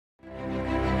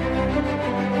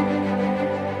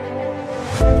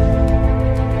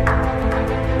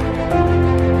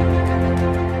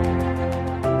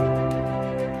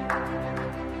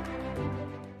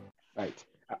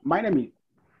my name is,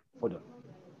 hold on.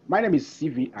 My name is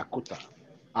CV Akota.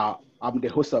 I'm the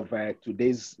host of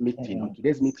today's meeting. On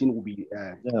today's meeting, we'll be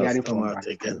hearing from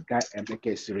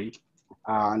Emekesiri.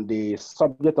 And the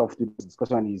subject of today's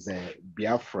discussion is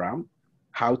Biafra,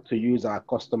 how to use our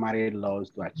customary laws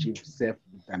to achieve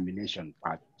self-determination,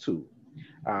 part 2.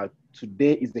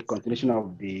 Today is the continuation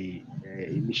of the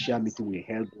initial meeting we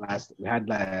had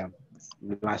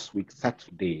last week,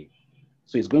 Saturday.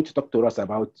 So he's going to talk to us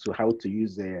about how to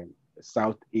use the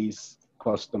Southeast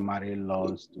customary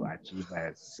laws to achieve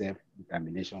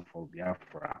self-determination for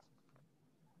Biafra.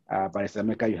 Barrister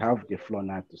Emeka, you have the floor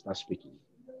now to start speaking.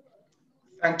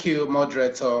 Thank you,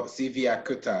 Moderator CV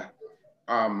Akuta.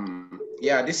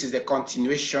 Yeah, this is the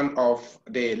continuation of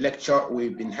the lecture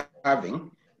we've been having.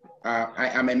 I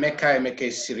am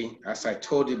Emekesiri, as I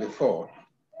told you before.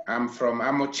 I'm from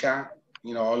Amocha,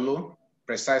 Olu,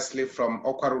 precisely from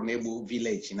Okwarunebu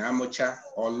village in Amocha,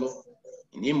 Olu,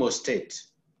 in Imo State.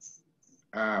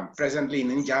 Presently in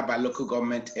Njaba local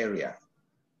government area.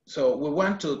 So we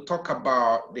want to talk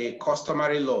about the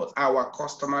customary laws, our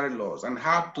customary laws, and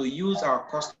how to use our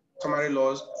customary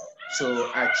laws to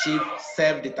achieve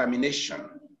self-determination.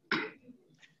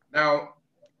 Now,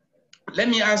 let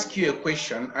me ask you a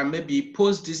question and maybe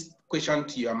pose this question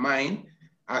to your mind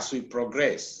as we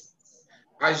progress.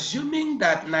 Assuming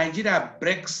that Nigeria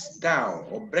breaks down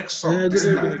or breaks up this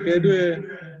time,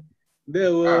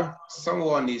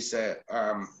 someone is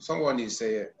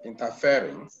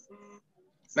interfering.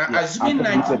 Now, yes,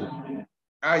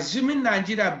 assuming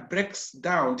Nigeria breaks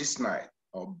down this night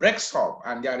or breaks up,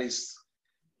 and there is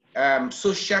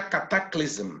social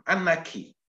cataclysm,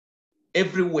 anarchy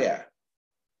everywhere,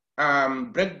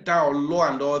 breakdown law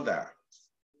and order,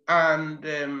 and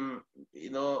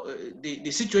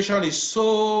the situation is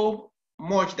so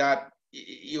much that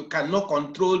you cannot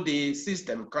control the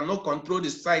system, cannot control the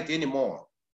society anymore.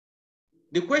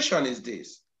 The question is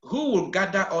this: who will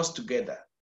gather us together?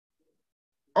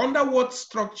 Under what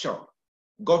structure,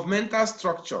 governmental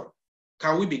structure,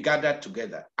 can we be gathered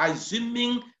together?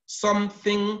 Assuming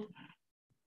something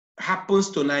happens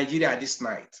to Nigeria this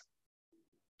night.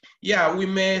 Yeah, we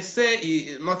may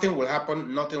say nothing will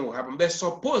happen, but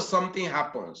suppose something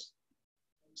happens.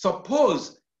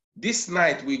 Suppose this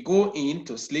night we go in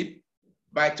to sleep,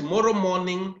 by tomorrow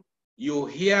morning you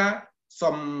hear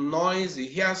some noise, you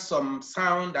hear some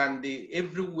sound, and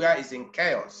everywhere is in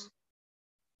chaos.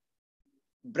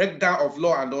 Breakdown of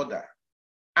law and order,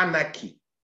 anarchy,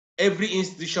 every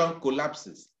institution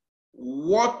collapses.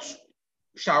 What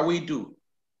shall we do?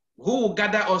 Who will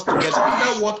gather us together?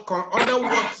 Under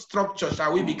what structure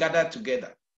shall we be gathered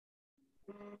together?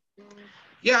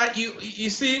 Yeah,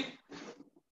 you see,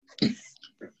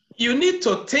 you need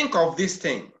to think of this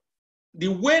thing. The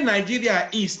way Nigeria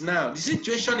is now, the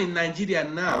situation in Nigeria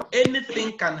now,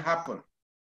 anything can happen.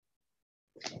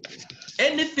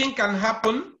 Anything can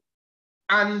happen.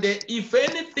 And if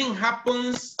anything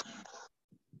happens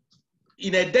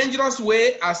in a dangerous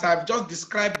way, as I've just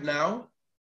described now,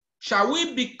 shall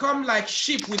we become like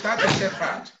sheep without a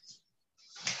shepherd?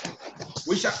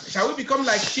 Shall we become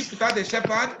like sheep without a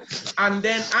shepherd? And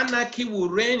then anarchy will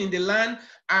reign in the land,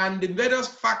 and the various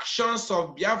factions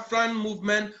of Biafran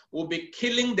movement will be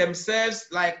killing themselves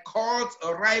like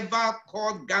rival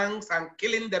cult gangs, and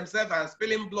killing themselves and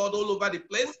spilling blood all over the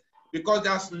place, because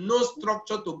there's no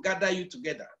structure to gather you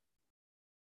together.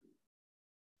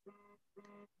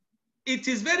 It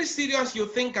is very serious you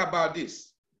think about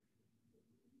this.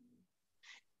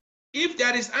 If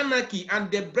there is anarchy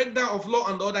and the breakdown of law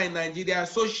and order in Nigeria,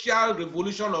 social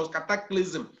revolution or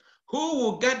cataclysm, who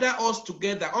will gather us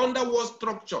together? Under what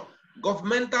structure?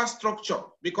 Governmental structure.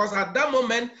 Because at that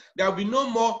moment, there will be no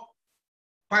more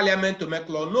parliament to make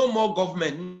law, no more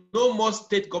government, no more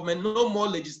state government, no more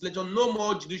legislation, no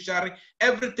more judiciary.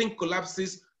 Everything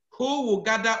collapses. Who will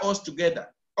gather us together?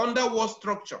 Under what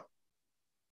structure?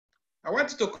 I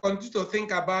want you to continue to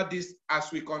think about this as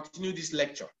we continue this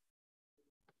lecture.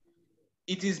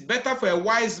 It is better for a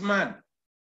wise man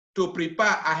to prepare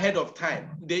ahead of time.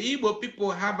 The Igbo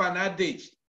people have an adage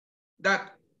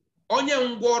that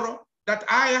onye ngworo, that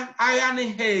aya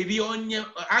nehevi onye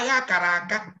aya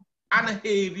karaka.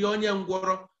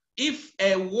 If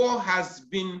a war has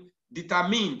been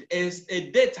determined, as a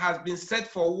date has been set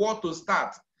for war to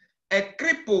start, a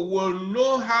cripple will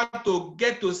know how to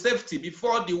get to safety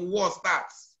before the war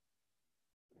starts.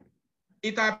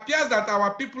 It appears that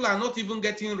our people are not even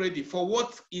getting ready for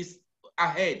what is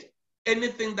ahead.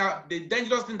 Anything the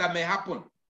dangerous thing that may happen.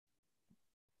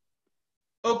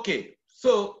 Okay,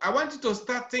 so I want you to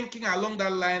start thinking along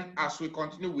that line as we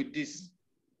continue with this.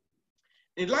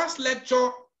 In the last lecture,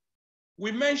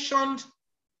 we mentioned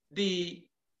the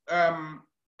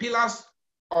pillars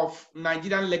of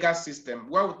Nigerian legal system,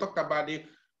 where we talked about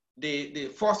the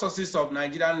four sources of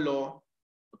Nigerian law,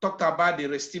 we talked about the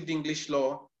received English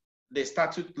law, the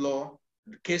statute law,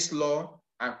 the case law,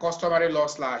 and customary law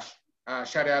 /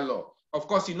 Sharia law. Of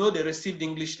course, you know the received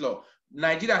English law.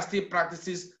 Nigeria still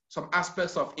practices some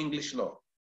aspects of English law.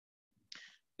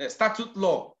 The statute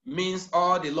law means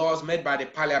all the laws made by the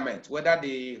parliament, whether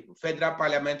the federal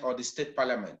parliament or the state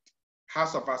parliament,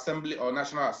 House of Assembly or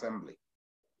National Assembly.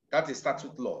 That is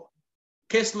statute law.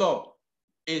 Case law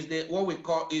is what we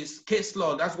call case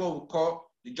law. That's what we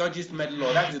call the judges made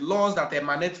law. That's the laws that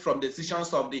emanate from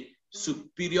decisions of the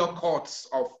superior courts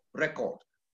of record,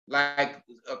 like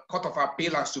a Court of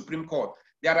Appeal and Supreme Court.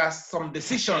 There are some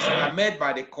decisions that are made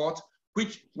by the court,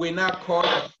 which we now call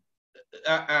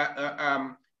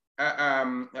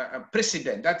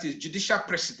precedent. That is judicial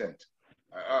precedent.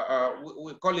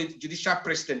 We call it judicial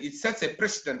precedent. It sets a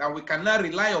precedent, and we can now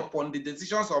rely upon the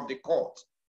decisions of the court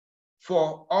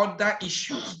for other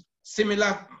issues,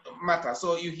 similar matters.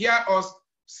 So you hear us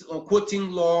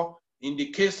quoting law in the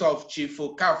case of Chief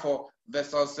Okafor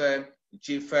versus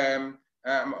Chief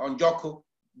Onjoko.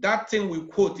 That thing we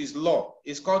quote is law.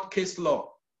 It's called case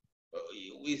law.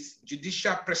 It's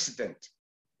judicial precedent.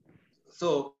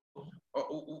 So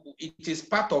it is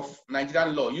part of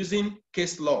Nigerian law using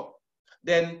case law.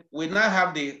 Then we now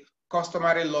have the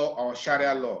customary law or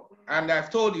Sharia law. And I've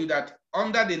told you that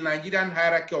under the Nigerian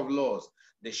hierarchy of laws,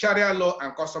 the Sharia law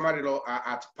and customary law are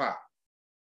at par.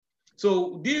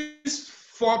 So these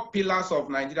four pillars of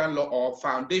Nigerian law, or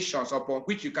foundations upon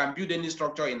which you can build any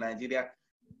structure in Nigeria,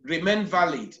 remain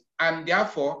valid. And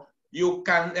therefore, you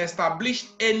can establish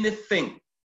anything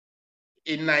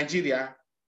in Nigeria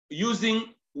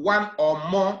using one or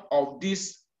more of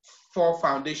these four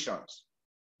foundations,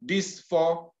 these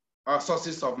four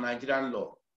sources of Nigerian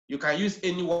law. You can use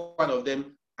any one of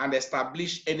them and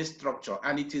establish any structure,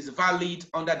 and it is valid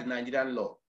under the Nigerian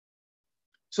law.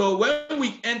 So when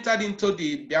we entered into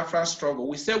the Biafran struggle,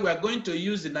 we said we are going to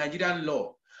use the Nigerian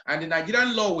law, and the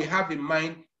Nigerian law we have in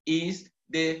mind is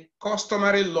the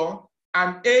customary law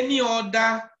and any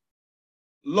other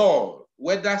law,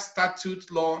 whether statute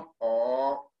law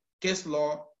or case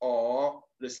law or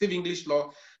received English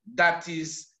law, that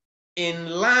is in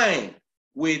line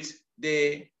with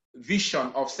the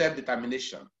vision of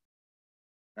self-determination.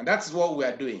 And that's what we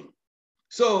are doing.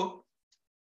 So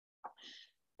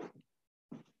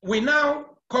we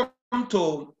now come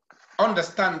to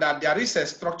understand that there is a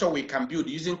structure we can build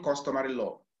using customary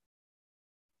law.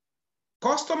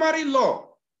 Customary law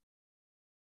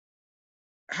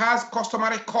has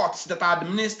customary courts that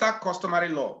administer customary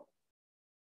law.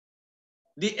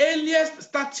 The earliest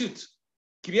statute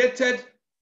created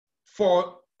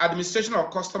for administration of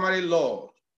customary law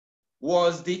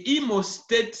was the Imo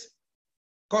State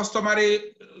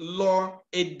Customary Law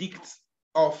Edict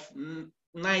of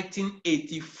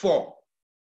 1984,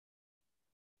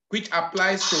 which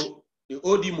applies to the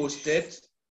old Imo State,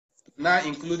 now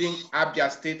including Abia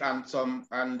State and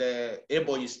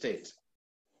Ebonyi State.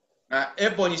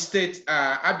 Ebonyi State,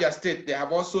 Abia State, they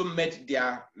have also made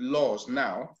their laws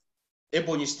now.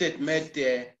 Ebonyi State made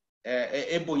the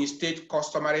Ebonyi State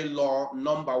Customary Law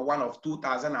 #1 of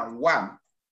 2001.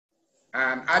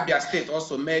 And Abia State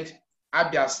also made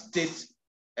Abia State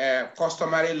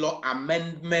Customary Law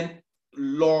Amendment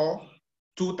Law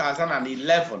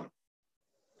 2011.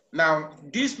 Now,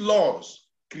 these laws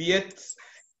created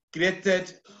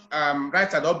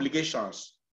rights and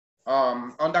obligations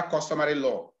under customary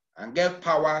law and gave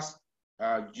powers,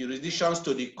 jurisdictions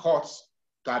to the courts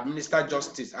to administer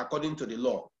justice according to the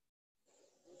law.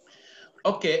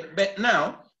 Okay, but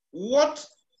now, what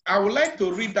I would like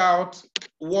to read out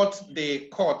what the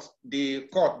court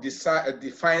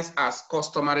defines as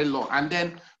customary law, and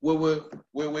then we will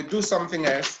do something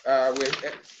else.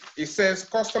 It says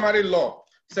customary law,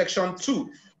 section 2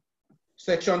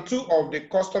 of the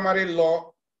customary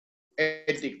law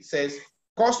edict says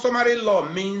customary law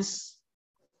means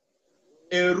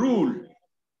a rule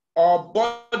or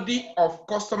body of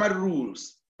customary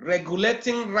rules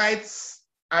regulating rights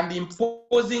and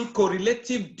imposing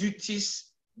correlative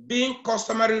duties, being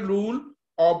customary rule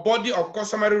or body of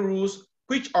customary rules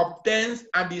which obtains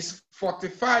and is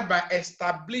fortified by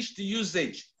established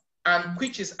usage and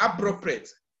which is appropriate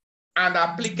and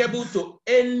applicable to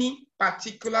any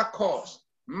particular cause,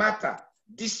 matter,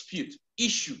 dispute,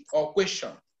 issue, or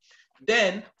question.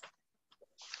 Then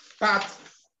part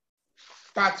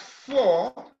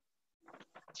 4,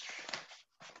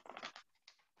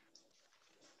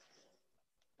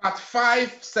 part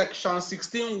 5, section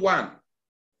 16(1)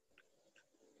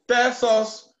 tells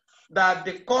us that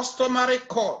the customary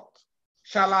court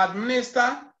shall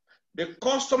administer the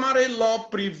customary law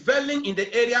prevailing in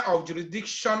the area of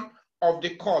jurisdiction of the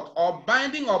court or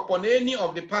binding upon any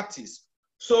of the parties,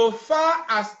 so far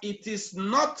as it is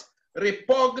not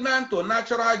repugnant to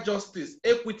natural justice,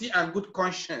 equity, and good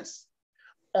conscience,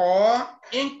 or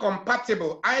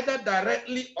incompatible either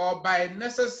directly or by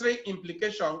necessary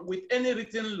implication with any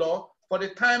written law for the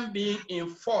time being in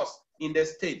force in the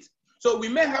state. So we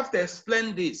may have to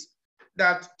explain this,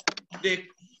 that the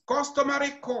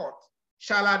customary court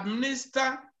shall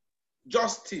administer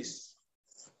justice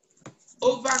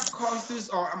over causes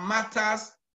or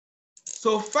matters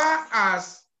so far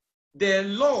as the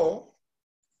law,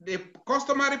 the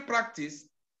customary practice,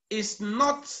 is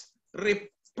not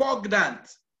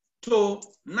repugnant to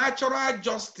natural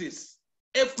justice,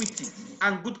 equity,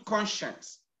 and good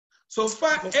conscience. So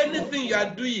far, anything you are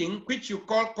doing, which you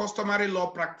call customary law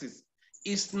practice,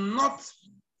 is not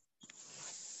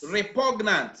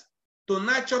repugnant to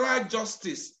natural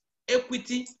justice,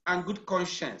 equity, and good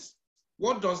conscience.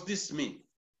 What does this mean?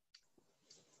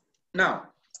 Now,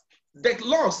 the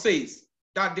law says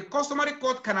that the customary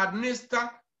court can administer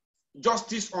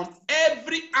justice on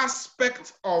every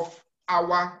aspect of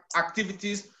our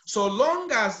activities, so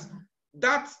long as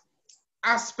that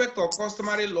aspect of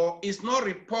customary law is not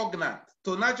repugnant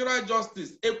to natural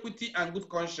justice, equity, and good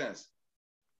conscience.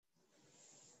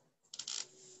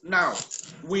 Now,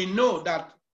 we know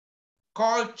that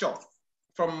culture,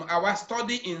 from our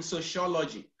study in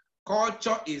sociology,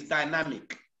 culture is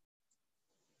dynamic.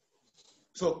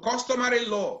 So customary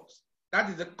laws, that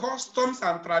is the customs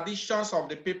and traditions of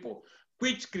the people,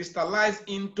 which crystallize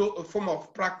into a form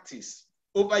of practice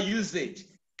over usage,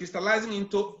 crystallizing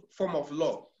into a form of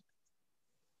law,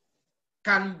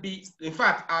 can be, in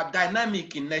fact, are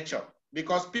dynamic in nature,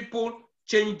 because people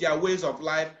change their ways of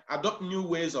life, adopt new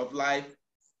ways of life.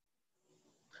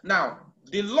 Now,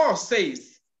 the law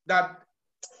says that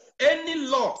any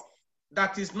law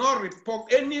that is not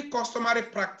any customary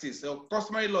practice or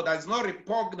customary law that is not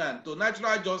repugnant to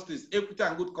natural justice, equity,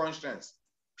 and good conscience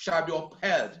shall be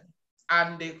upheld,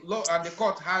 and the law and the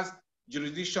court has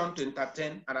jurisdiction to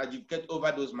entertain and adjudicate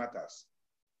over those matters.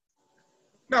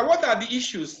 Now, what are the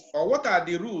issues, or what are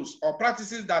the rules or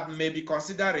practices that may be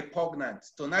considered repugnant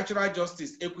to natural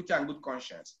justice, equity, and good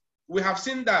conscience? We have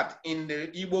seen that in the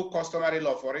Igbo customary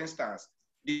law, for instance,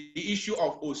 the issue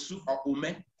of Osu or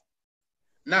Ume.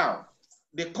 Now,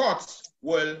 the courts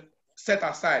will set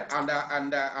aside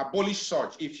and abolish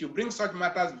such. If you bring such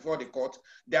matters before the court,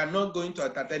 they are not going to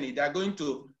entertain it. They are going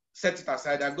to set it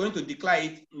aside. They are going to declare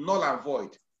it null and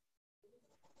void.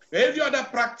 Every other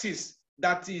practice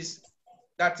that is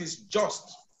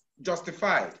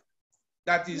justified,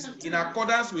 that is in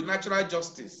accordance with natural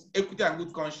justice, equity, and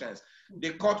good conscience,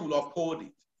 the court will uphold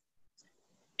it.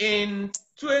 In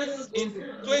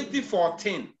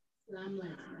 2014,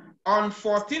 on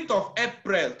 14th of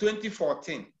April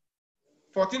 2014,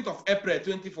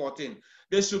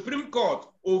 the Supreme Court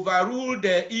overruled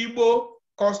the Igbo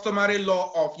customary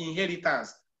law of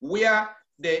inheritance, where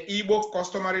the Igbo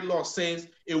customary law says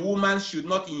a woman should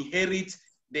not inherit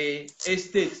the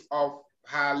estate of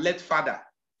her late father.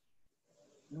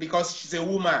 Because she's a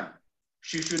woman,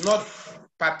 she should not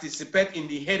participate in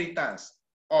the inheritance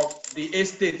of the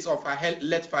estates of her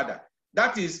late father.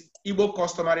 That is Igbo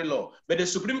customary law. But the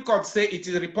Supreme Court say it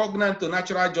is repugnant to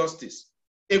natural justice,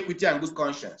 equity, and good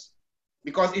conscience,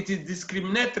 because it is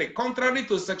discriminatory, contrary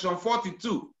to Section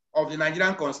 42 of the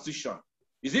Nigerian Constitution.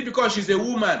 Is it because she's a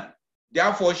woman,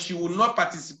 therefore she will not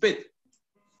participate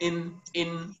in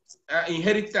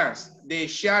inheritance, the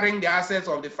sharing the assets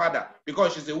of the father,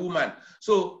 because she's a woman?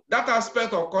 So that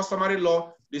aspect of customary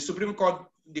law, the Supreme Court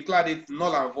declared it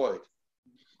null and void.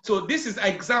 So this is an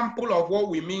example of what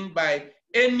we mean by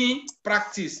any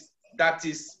practice that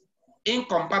is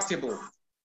incompatible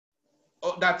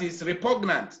or that is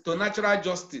repugnant to natural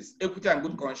justice, equity, and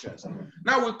good conscience.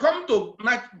 Now we come to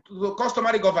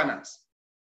customary governance,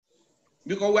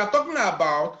 because we are talking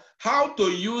about how to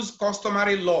use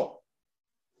customary law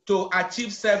to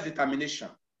achieve self-determination.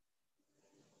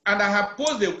 And I have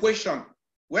posed a question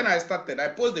when I started. I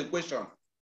posed a question.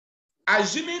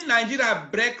 Assuming Nigeria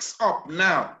breaks up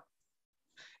now,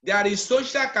 there is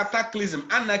social cataclysm,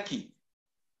 anarchy,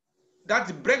 that's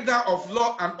the breakdown of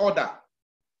law and order.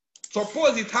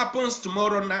 Suppose it happens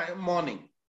tomorrow morning.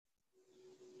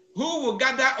 Who will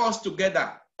gather us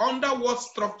together? Under what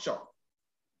structure?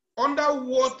 Under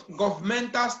what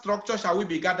governmental structure shall we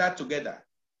be gathered together?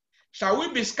 Shall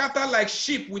we be scattered like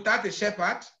sheep without a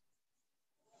shepherd?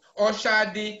 Or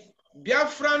shall the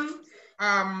Biafran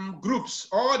groups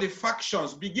or the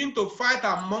factions begin to fight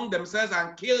among themselves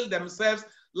and kill themselves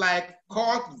like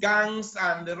court gangs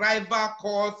and rival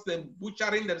courts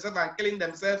butchering themselves and killing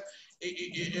themselves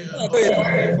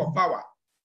for power.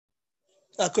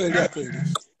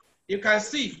 You can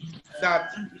see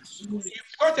that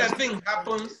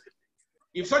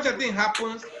if such a thing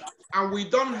happens, and we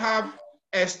don't have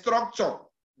a structure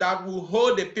that will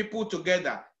hold the people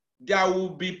together, there will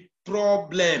be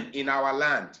problem in our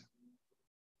land.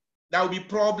 There will be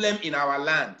problem in our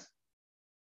land.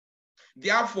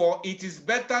 Therefore, it is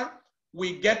better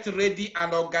we get ready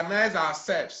and organize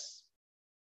ourselves.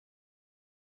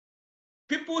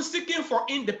 People seeking for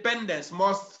independence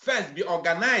must first be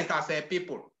organized as a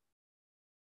people.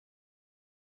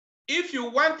 If you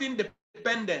want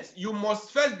independence, you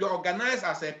must first be organized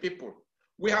as a people.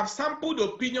 We have sampled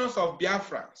opinions of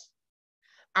Biafrans,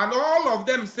 and all of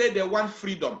them say they want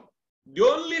freedom. The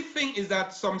only thing is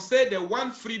that some say they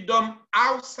want freedom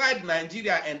outside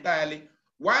Nigeria entirely,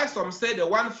 while some say they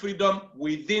want freedom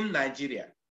within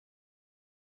Nigeria.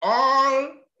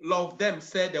 All of them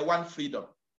say they want freedom.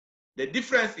 The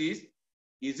difference is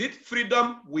it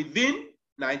freedom within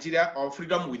Nigeria or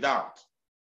freedom without?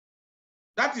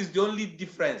 That is the only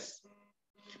difference.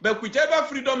 But whichever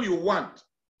freedom you want,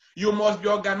 you must be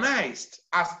organized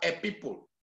as a people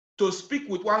to speak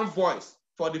with one voice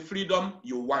for the freedom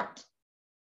you want.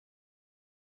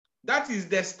 That is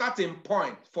the starting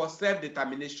point for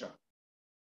self-determination.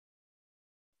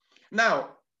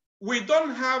 Now, we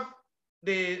don't have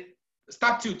the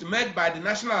statute made by the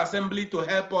National Assembly to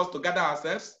help us to gather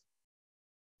ourselves.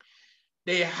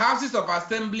 The houses of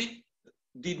assembly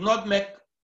did not make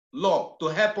law to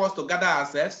help us to gather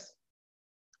ourselves.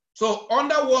 So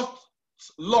under what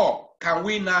law can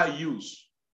we now use?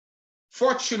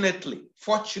 Fortunately,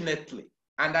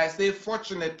 and I say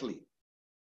fortunately,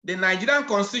 the Nigerian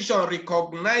Constitution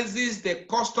recognizes the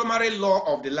customary law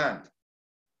of the land.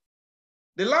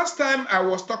 The last time I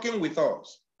was talking with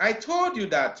us, I told you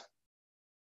that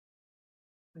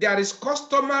there is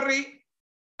customary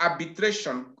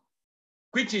arbitration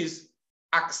which is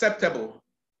acceptable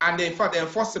and in fact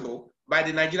enforceable by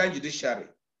the Nigerian judiciary.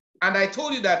 And I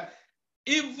told you that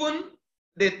even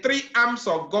the three arms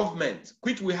of government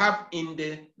which we have in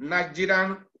the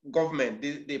Nigerian government,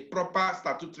 the proper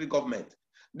statutory government,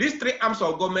 these three arms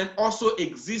of government also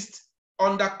exist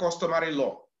under customary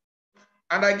law.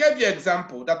 And I gave you an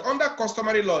example that under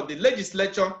customary law, the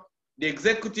legislature, the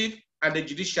executive, and the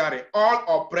judiciary all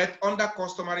operate under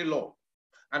customary law.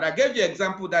 And I gave you an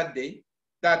example that day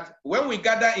that when we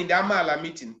gather in the Amala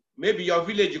meeting, maybe your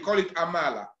village, you call it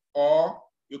Amala, or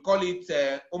you call it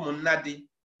Omunadi,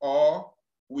 or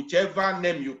whichever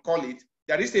name you call it,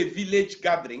 there is a village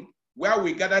gathering where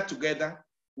we gather together.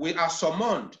 We are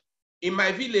summoned. In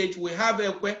my village, we have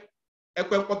Ekwe.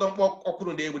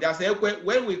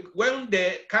 When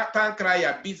the town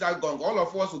crier beats our gong, all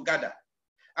of us will gather.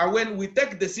 And when we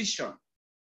take decision,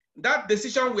 that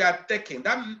decision we are taking,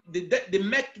 that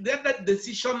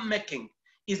decision making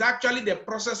is actually the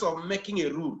process of making a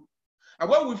rule. And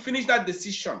when we finish that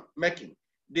decision making,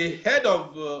 the head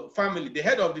of family, the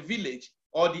head of the village,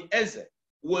 or the Eze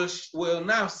will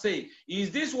now say, is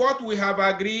this what we have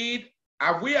agreed?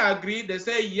 Have we agreed? They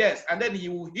say yes. And then he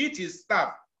will hit his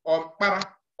staff or para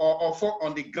or fall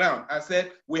on the ground and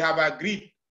said, we have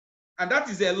agreed. And that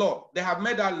is a law. They have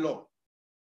made that law.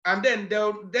 And then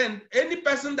any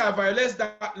person that violates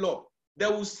that law, they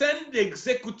will send the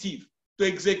executive to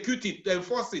execute it, to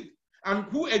enforce it. And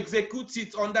who executes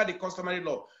it under the customary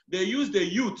law? They use the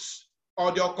youths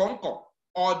or the Okonko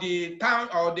or the town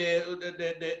or the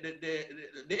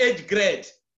age grade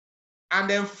and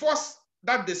enforce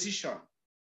that decision.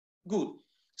 Good.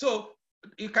 So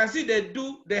you can see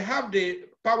they have the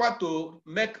power to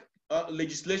make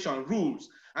legislation, rules,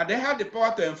 and they have the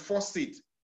power to enforce it.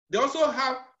 They also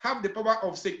have the power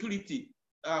of security,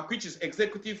 which is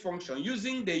executive function,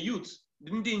 using the youth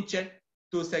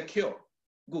to secure.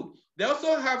 Good. They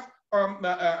also have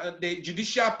the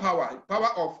judicial power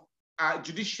of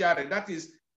judiciary, that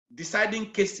is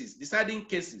deciding cases.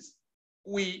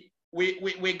 We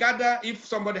gather if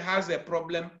somebody has a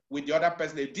problem with the other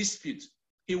person, a dispute,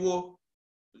 he will,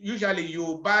 usually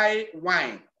you buy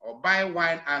wine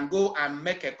and go and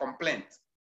make a complaint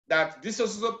that this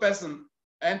also person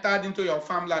entered into your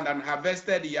farmland and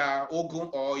harvested your ogun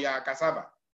or your cassava,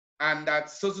 and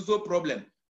that's so problem.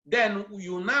 Then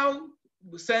you now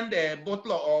send a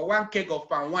bottle or 1 keg of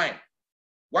palm wine.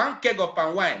 1 keg of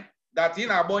palm wine that in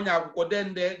Abonya,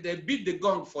 then they beat the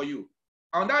gong for you.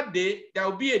 On that day, there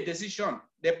will be a decision.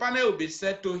 The panel will be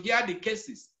set to hear the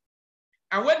cases.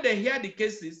 And when they hear the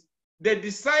cases, they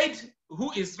decide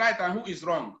who is right and who is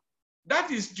wrong.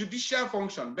 That is judicial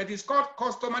function, but it's called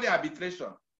customary arbitration.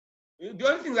 The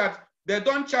only thing that they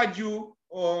don't charge you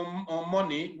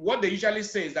money. What they usually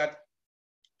say is that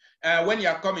when you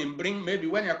are coming, bring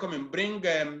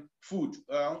food.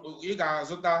 You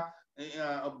can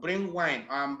bring wine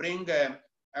and bring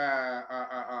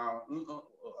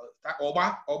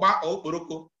oba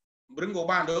bring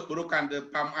oba and okporoko and the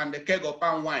palm and the keg of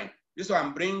palm wine. This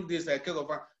one bring this keg of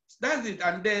palm. That's it,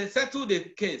 and they settle the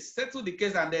case,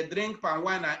 and they drink palm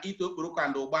wine and eat okporoko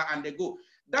and oba and they go.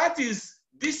 That is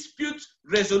dispute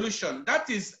resolution. That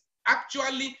is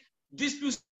actually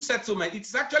dispute settlement.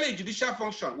 It's actually a judicial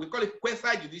function. We call it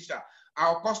quasi-judicial,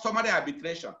 our customary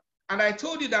arbitration. And I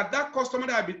told you that that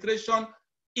customary arbitration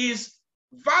is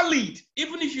valid.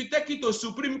 Even if you take it to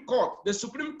Supreme Court, the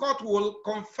Supreme Court will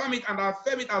confirm it and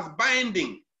affirm it as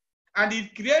binding. And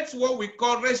it creates what we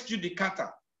call res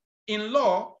judicata. In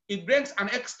law, it brings an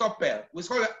extopel. We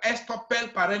call it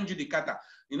extopel parem judicata.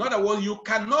 In other words, you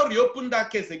cannot reopen that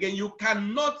case again. You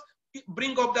cannot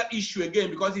bring up that issue again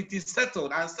because it is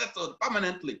settled and settled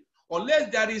permanently, unless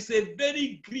there is a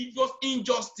very grievous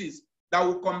injustice that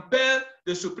will compel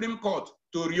the Supreme Court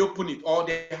to reopen it or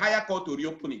the higher court to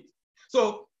reopen it.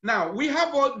 So now we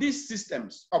have all these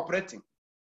systems operating.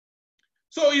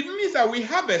 So it means that we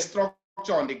have a structure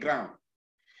on the ground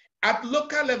at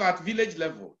local level, at village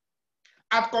level,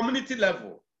 at community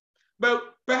level,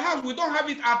 but perhaps we don't have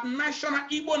it at national,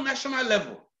 Igbo national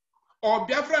level or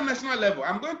Biafra national level.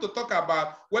 I'm going to talk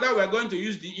about whether we're going to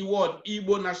use the word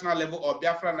Igbo national level or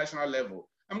Biafra national level.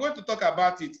 I'm going to talk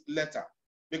about it later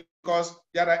because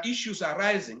there are issues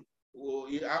arising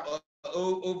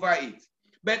over it.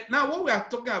 But now what we are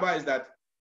talking about is that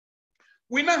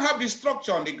we now have the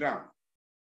structure on the ground.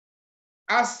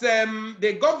 As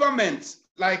the government,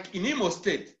 like in Imo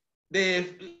State, the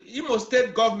Imo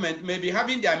State government may be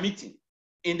having their meeting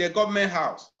in the government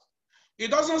house.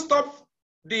 It doesn't stop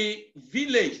the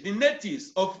village, the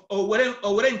natives of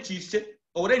Orenchise.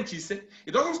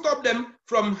 It doesn't stop them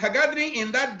from gathering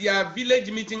in that their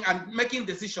village meeting and making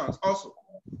decisions also.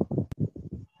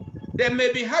 They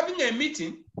may be having a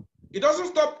meeting. It doesn't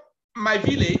stop my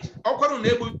village, Okwaru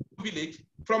neighbor village,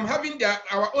 from having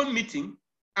our own meeting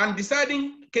and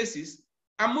deciding cases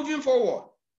and moving forward.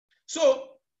 So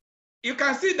you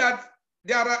can see that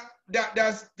there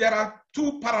are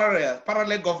two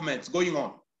parallel governments going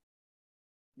on.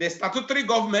 The statutory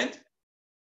government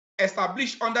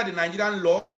established under the Nigerian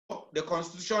law, the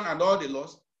constitution and all the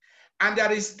laws, and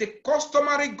there is the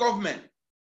customary government,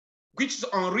 which is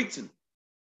unwritten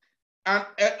and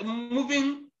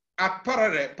moving at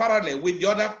parallel with the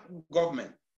other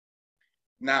government.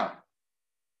 Now,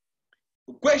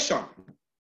 question.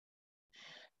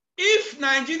 If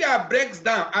Nigeria breaks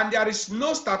down and there is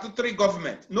no statutory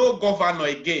government, no governor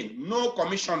again, no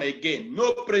commission again,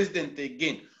 no president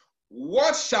again,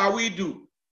 what shall we do?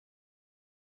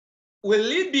 Will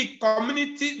it be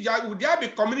community? Will there be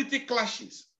community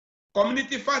clashes?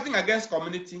 Community fighting against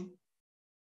community?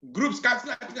 Groups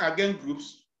fighting against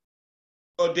groups?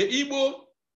 Or the Igbo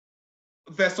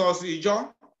versus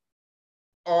Ijo?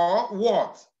 Or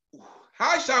what?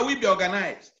 How shall we be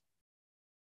organized?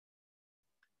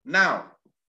 Now,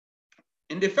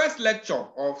 in the first lecture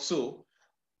or so,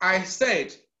 I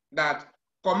said that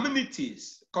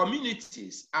communities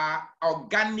are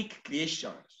organic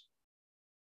creations.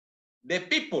 The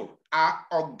people are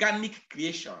organic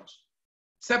creations,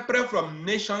 separate from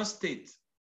nation states.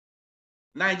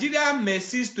 Nigeria may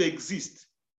cease to exist,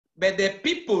 but the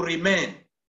people remain.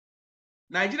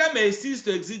 Nigeria may cease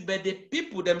to exist, but the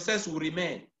people themselves will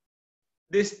remain.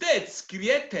 The states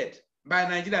created by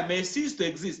Nigeria may cease to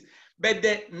exist, but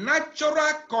the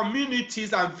natural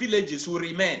communities and villages will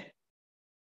remain.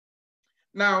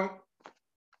 Now,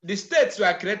 the states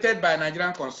were created by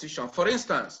Nigerian Constitution. For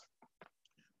instance,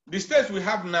 the states we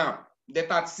have now, the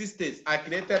 36 states, are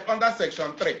created under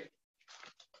Section 3.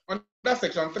 Under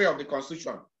Section 3 of the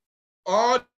Constitution.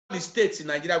 All the states in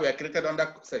Nigeria were created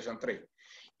under Section 3.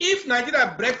 If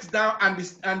Nigeria breaks down and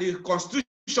the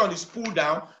Constitution is pulled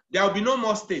down, there will be no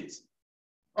more states.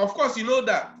 Of course, you know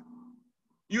that.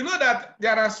 You know that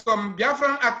there are some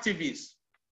Biafran activists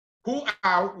who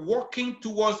are working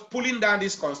towards pulling down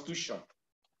this Constitution.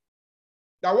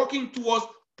 They're working towards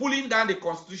pulling down the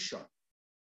Constitution.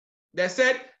 They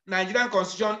said Nigerian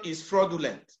Constitution is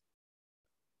fraudulent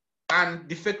and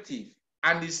defective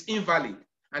and is invalid.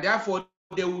 And therefore,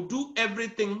 they will do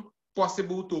everything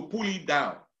possible to pull it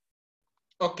down.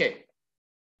 Okay,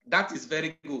 that is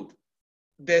very good.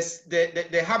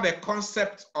 They have a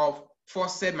concept of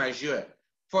force majeure.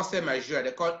 Force majeure,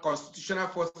 they call it constitutional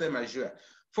force majeure.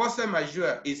 Force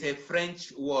majeure is a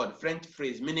French word, French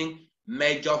phrase, meaning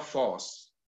major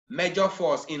force. Major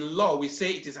force. In law, we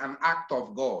say it is an act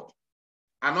of God.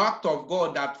 an act of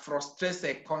God that frustrates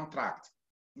a contract.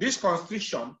 This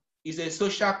constitution is a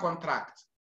social contract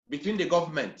between the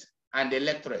government and the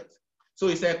electorate. So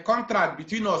it's a contract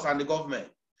between us and the government.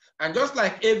 And just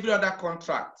like every other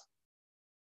contract,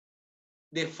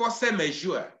 the force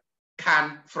majeure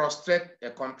can frustrate a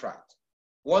contract.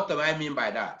 What do I mean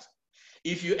by that?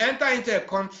 If you enter into a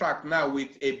contract now with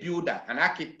a builder, an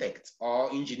architect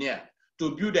or engineer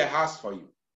to build a house for you,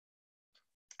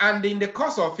 and in the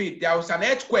course of it, there was an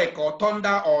earthquake or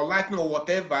thunder or lightning or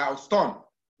whatever, or storm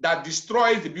that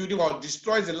destroys the building or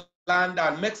destroys the land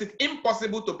and makes it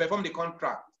impossible to perform the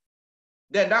contract,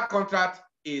 then that contract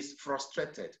is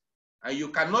frustrated. And you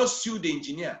cannot sue the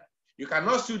engineer. You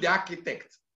cannot sue the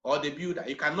architect or the builder.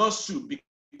 You cannot sue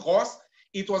because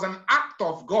it was an act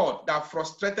of God that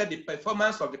frustrated the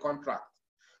performance of the contract.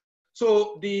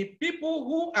 So the people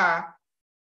who are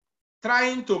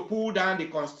trying to pull down the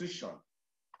constitution,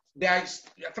 they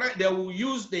will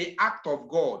use the act of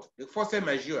God, the force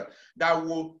majeure, that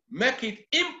will make it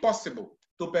impossible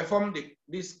to perform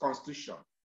this constitution.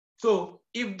 So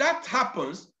if that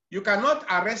happens, you cannot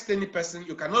arrest any person,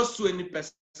 you cannot sue any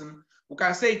person. You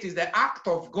can say it is the act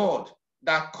of God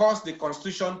that caused the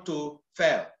constitution to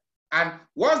fail. And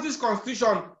once this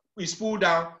constitution is pulled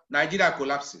down, Nigeria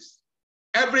collapses.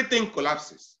 Everything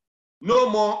collapses. No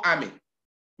more army,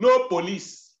 no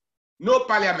police, no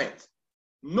parliament,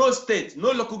 no state,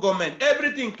 no local government.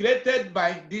 Everything created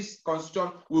by this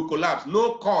constitution will collapse.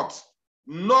 No courts,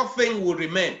 nothing will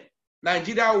remain.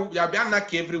 Nigeria will be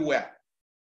anarchy everywhere.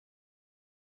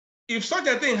 If such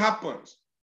a thing happens,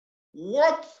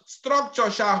 what structure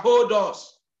shall hold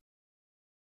us?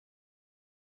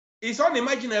 It's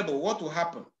unimaginable what will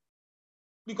happen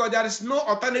because there is no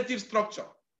alternative structure.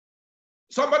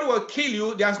 Somebody will kill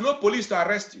you, there's no police to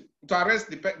arrest you, to arrest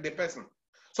the person.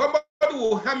 Somebody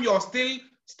will harm you or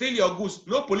steal your goods,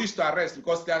 no police to arrest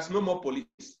because there's no more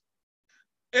police.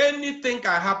 Anything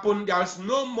can happen, there's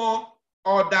no more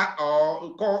order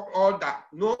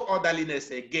no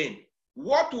orderliness again.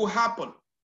 What will happen?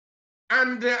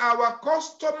 And our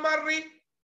customary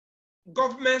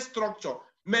government structure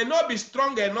may not be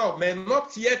strong enough, may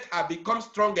not yet have become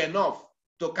strong enough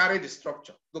to carry the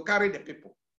structure, to carry the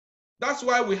people. That's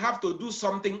why we have to do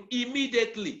something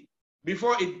immediately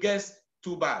before it gets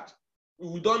too bad.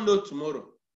 We don't know tomorrow.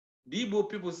 The Igbo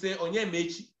people say, Onye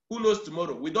mechi, who knows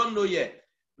tomorrow? We don't know yet.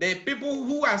 The people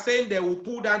who are saying they will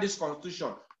pull down this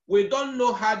constitution, we don't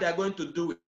know how they're going to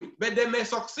do it, but they may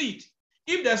succeed.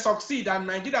 If they succeed and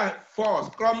Nigeria falls,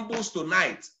 crumbles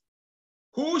tonight,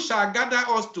 who shall gather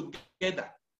us together?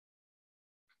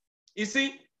 You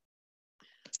see,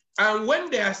 and when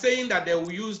they are saying that they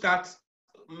will use that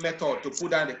method to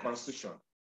put down the constitution,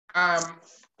 I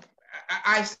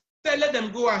say let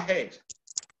them go ahead.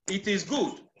 It is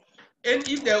good, and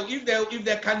if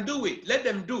they can do it, let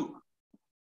them do.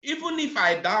 Even if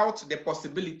I doubt the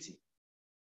possibility,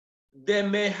 they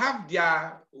may have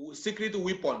their secret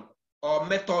weapon or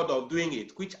method of doing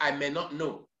it, which I may not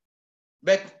know.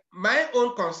 But my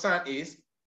own concern is,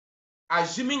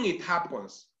 assuming it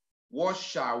happens, what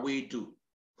shall we do?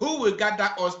 Who will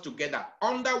gather us together?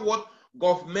 Under what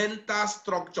governmental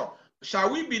structure?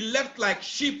 Shall we be left like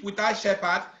sheep without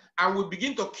shepherd and we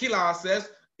begin to kill ourselves?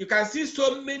 You can see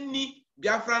so many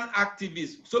Biafran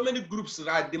activists, so many groups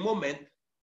at the moment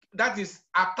that is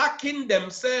attacking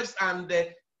themselves and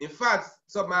in fact,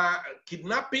 some are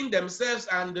kidnapping themselves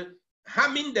and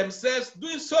harming themselves,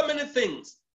 doing so many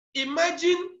things.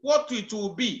 Imagine what it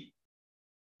will be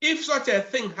if such a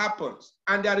thing happens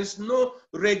and there is no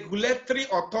regulatory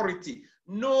authority,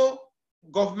 no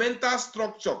governmental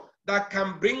structure that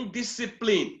can bring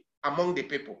discipline among the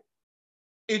people.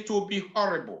 It will be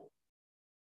horrible.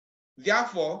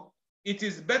 Therefore, it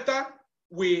is better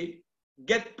we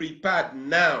get prepared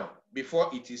now before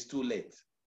it is too late.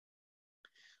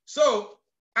 So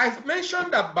I've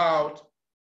mentioned about,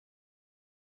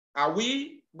 are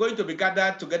we going to be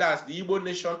gathered together as the Igbo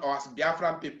nation or as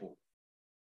Biafran people?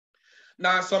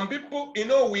 Now, some people, you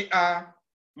know, we are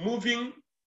moving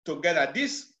together.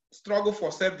 This struggle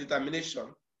for self-determination,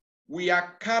 we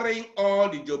are carrying all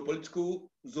the geopolitical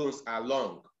zones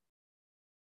along.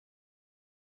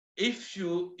 If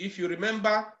you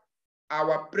remember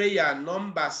our prayer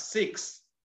number 6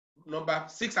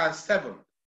 and 7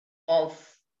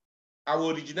 of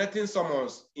our originating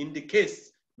summons in the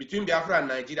case between Biafra and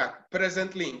Nigeria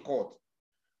presently in court,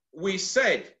 we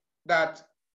said that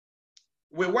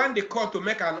we want the court to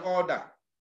make an order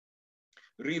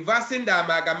reversing the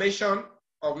amalgamation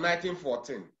of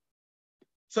 1914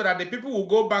 so that the people will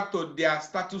go back to their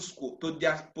status quo, to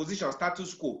their position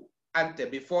status quo ante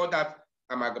before that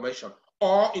amalgamation.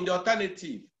 Or in the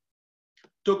alternative,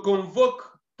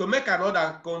 to make an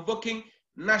order convoking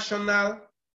national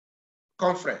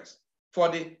conference for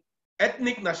the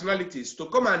ethnic nationalities to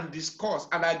come and discuss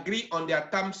and agree on their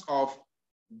terms of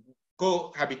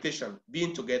cohabitation,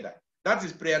 being together. That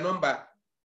is prayer number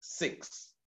 6.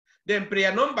 Then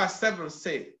prayer number 7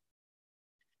 says,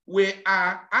 we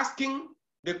are asking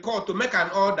the court to make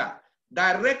an order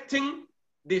directing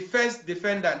the first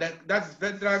defendant, that's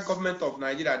the federal government of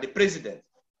Nigeria, the president,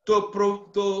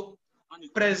 to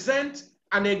present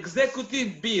an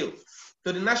executive bill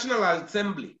to the National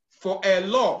Assembly for a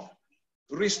law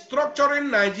restructuring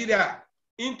Nigeria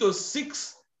into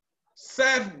 6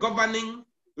 self-governing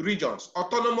regions,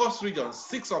 autonomous regions,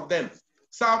 6 of them: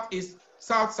 southeast,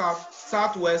 south-south,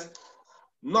 southwest,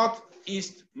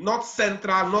 northeast, north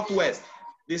central, northwest.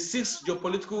 The 6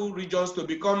 geopolitical regions to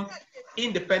become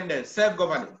independent,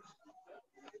 self-governing.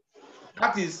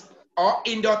 That is, or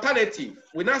in the alternative,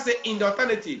 we now say in the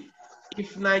alternative,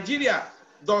 if Nigeria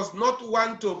does not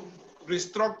want to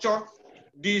restructure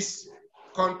this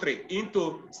country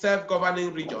into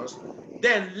self-governing regions,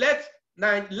 then let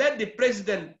the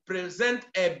president present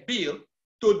a bill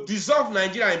to dissolve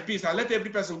Nigeria in peace and let every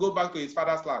person go back to his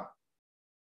father's land,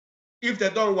 if they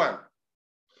don't want.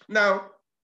 Now,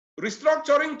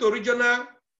 restructuring to regional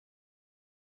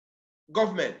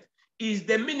government is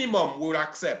the minimum we'll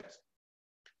accept.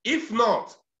 If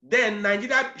not, then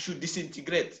Nigeria should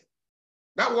disintegrate.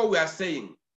 That's what we are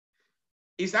saying.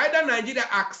 It's either Nigeria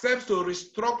accepts to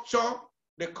restructure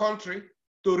the country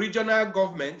to regional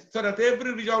government so that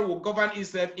every region will govern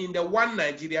itself in the one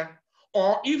Nigeria,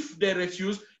 or if they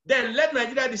refuse, then let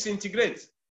Nigeria disintegrate.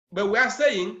 But we are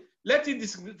saying, let it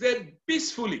disintegrate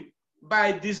peacefully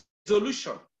by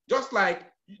dissolution, just like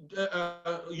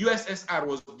USSR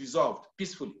was dissolved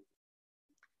peacefully.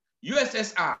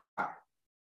 USSR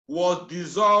was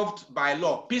dissolved by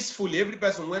law peacefully. Every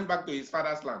person went back to his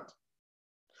father's land.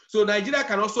 So Nigeria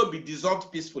can also be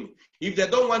dissolved peacefully if they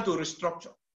don't want to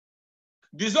restructure.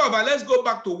 Dissolve, and let's go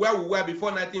back to where we were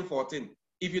before 1914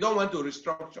 if you don't want to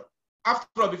restructure.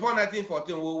 After all, before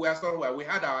 1914, we were somewhere, we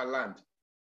had our land.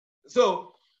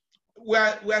 So we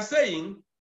are saying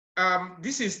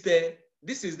this is the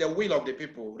will of the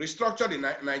people, restructured in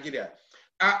Nigeria.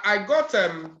 I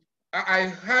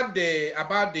heard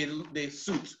about the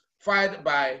suit filed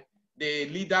by the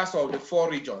leaders of the 4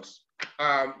 regions,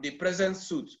 the present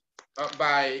suit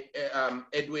by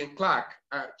Edwin Clark,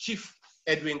 Chief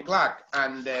Edwin Clark,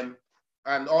 and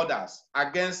others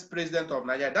against President of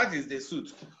Nigeria. That is the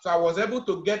suit. So I was able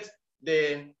to get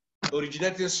the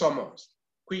originating summons,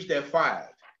 which they filed.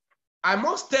 I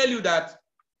must tell you that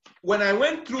when I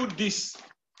went through this,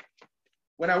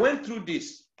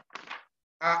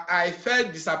 I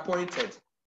felt disappointed.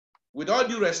 With all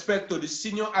due respect to the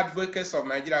senior advocates of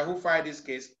Nigeria who filed this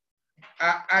case,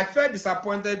 I felt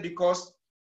disappointed because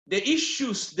the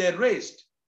issues they raised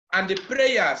and the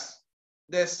prayers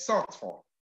they sought for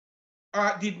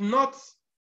did not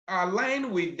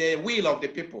align with the will of the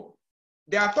people.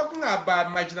 They are talking about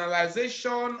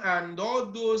marginalization and all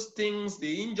those things,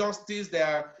 the injustice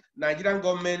the Nigerian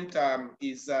government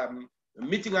is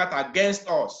meting out against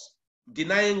us,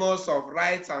 denying us of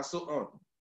rights and so on.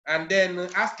 And then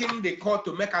asking the court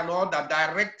to make an order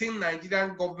directing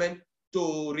Nigerian government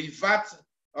to revert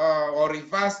or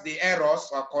reverse the errors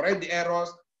or correct the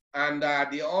errors, and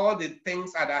all the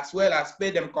things, and as well as pay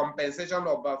them compensation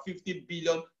of 50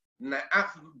 billion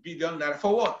naira.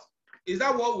 For what? Is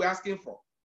that what we're asking for?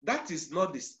 That is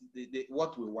not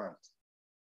what we want.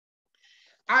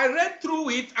 I read through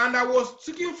it and I was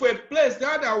looking for a place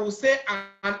that I would say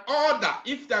an order,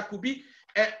 if there could be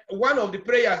one of the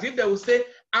prayers, if they would say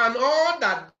an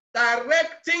order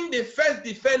directing the first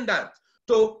defendant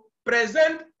to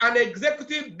present an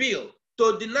executive bill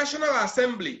to the National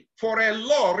Assembly for a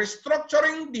law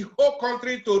restructuring the whole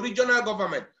country to regional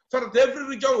government, so that every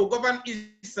region will govern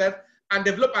itself and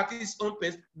develop at its own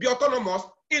pace, be autonomous.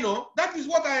 You know, that is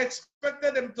what I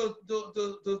expected them to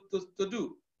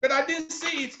do. But I didn't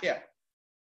see it here.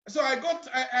 So I got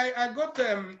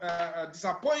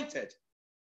disappointed.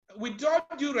 With all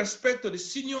due respect to the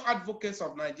senior advocates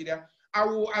of Nigeria, I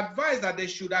will advise that they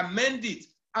should amend it.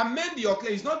 Amend your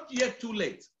claim. It's not yet too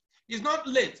late. It's not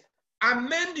late.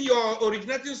 Amend your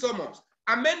originating summons.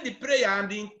 Amend the prayer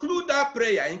and include that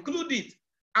prayer. Include it.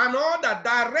 An order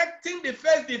directing the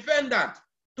first defendant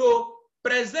to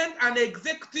present an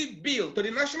executive bill to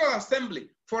the National Assembly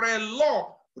for a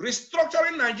law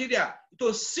restructuring Nigeria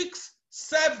to 6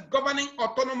 self-governing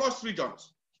autonomous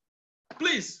regions.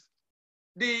 Please,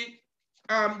 the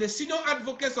senior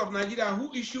advocates of Nigeria who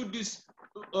issued this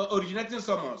originating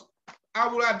summons, I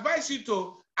will advise you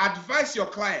to advise your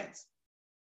clients.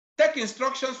 take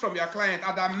instructions from your client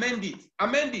and amend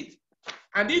it.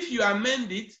 And if you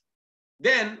amend it,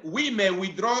 then we may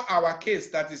withdraw our case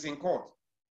that is in court,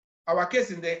 our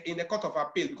case in the Court of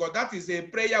Appeal, because that is a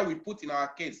prayer we put in our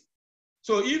case.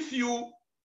 So if you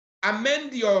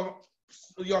amend your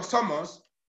summons,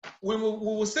 we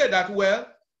will say that, well,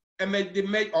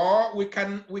 or we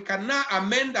can now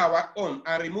amend our own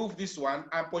and remove this one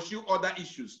and pursue other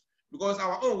issues, because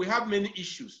our own, we have many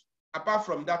issues apart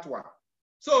from that one.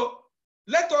 So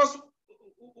let us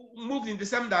move in the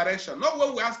same direction. Not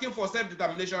when we're asking for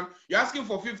self-determination, you're asking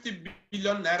for 50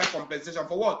 billion naira compensation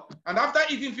for what? And after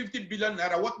eating 50 billion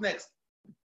naira, what next?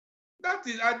 That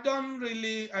is, I don't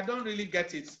really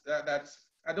get it.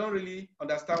 I don't really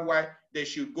understand why they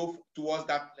should go towards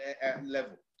that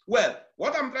level. Well,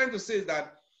 what I'm trying to say is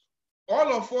that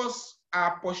all of us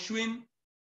are pursuing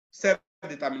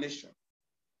self-determination.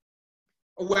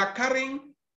 We are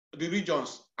carrying the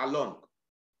regions along,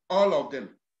 all of them,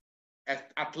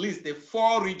 at least the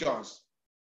 4 regions,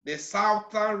 the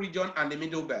southern region and the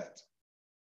middle belt.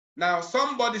 Now,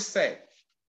 somebody said,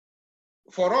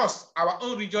 for us, our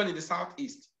own region in the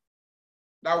southeast,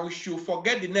 that we should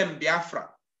forget the name Biafra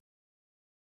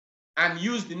and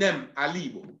use the name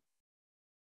Alibo.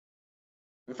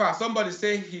 In fact, somebody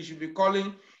said he should be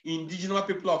calling indigenous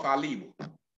people of Alibo.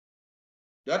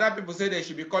 The other people say they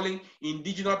should be calling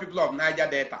indigenous people of Niger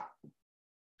Delta.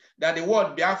 That the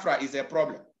word Biafra is a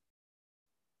problem.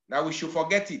 That we should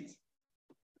forget it.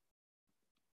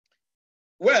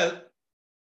 Well,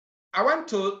 I want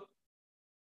to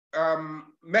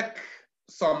make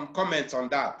some comments on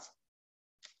that.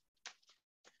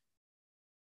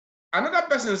 Another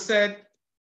person said,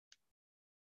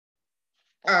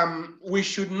 we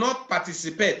should not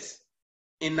participate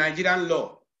in Nigerian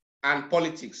law and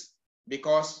politics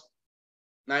because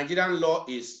Nigerian law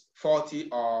is faulty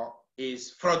or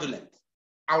is fraudulent.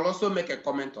 I will also make a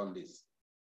comment on this.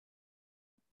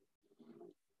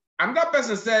 Another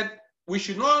person said, we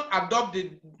should not adopt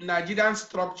the Nigerian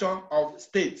structure of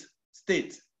state,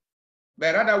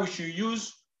 but rather we should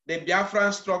use the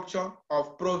Biafran structure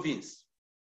of province.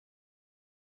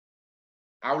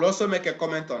 I will also make a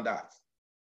comment on that.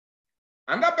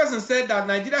 Another person said that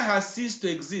Nigeria has ceased to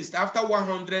exist after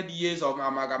 100 years of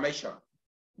amalgamation.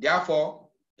 Therefore,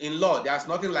 in law, there's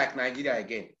nothing like Nigeria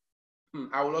again.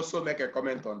 I will also make a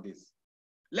comment on this.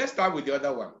 Let's start with the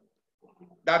other one,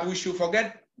 that we should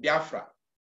forget Biafra.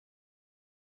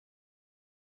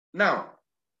 Now,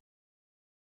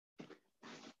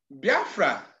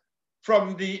 Biafra,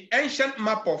 from the ancient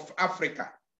map of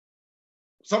Africa,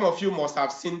 some of you must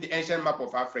have seen the ancient map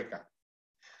of Africa.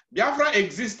 Biafra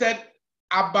existed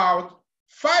about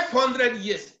 500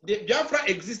 years. Biafra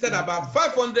existed about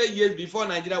 500 years before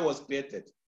Nigeria was created.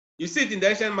 You see it in the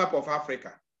ancient map of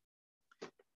Africa.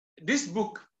 This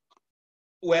book,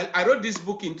 well, I wrote this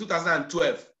book in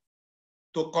 2012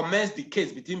 to commence the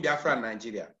case between Biafra and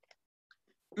Nigeria.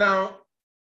 Now,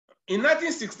 in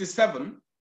 1967,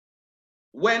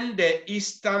 when the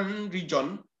Eastern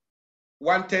region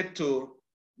wanted to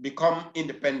become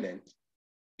independent,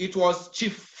 it was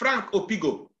Chief Frank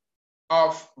Opigo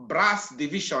of Brass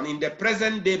Division in the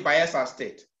present-day Bayelsa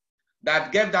State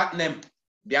that gave that name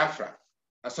Biafra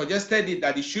and suggested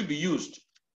that it should be used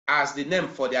as the name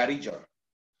for their region.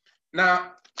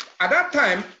 Now, at that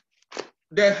time,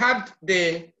 they had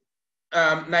the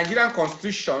Nigerian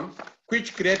Constitution,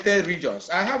 which created regions.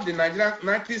 I have the Nigerian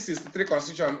 1963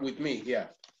 Constitution with me here.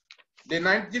 The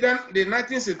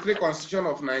 1963 Constitution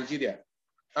of Nigeria.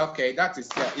 Okay, that is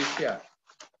here. It's here.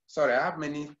 Sorry, I have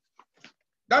many.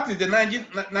 That is the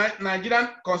Nigerian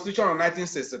Constitution of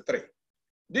 1963.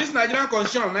 This Nigerian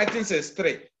Constitution of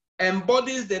 1963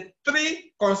 embodies the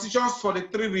 3 constitutions for the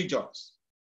 3 regions.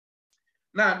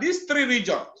 Now, these 3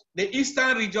 regions, the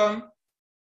Eastern region,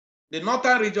 the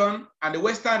Northern region, and the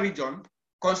Western region,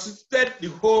 constituted the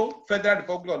whole Federal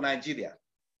Republic of Nigeria.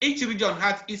 Each region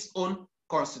has its own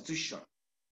constitution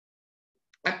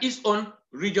and its own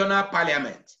regional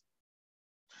parliament.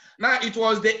 Now, it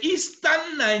was the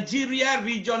Eastern Nigeria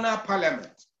Regional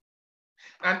Parliament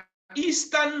and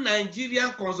Eastern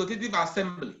Nigerian Consultative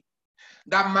Assembly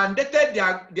that mandated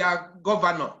their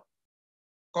governor,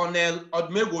 Colonel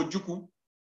Odmego Ojukwu,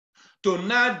 to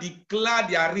now declare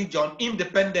their region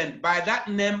independent by that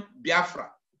name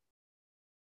Biafra,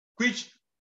 which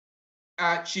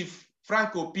Chief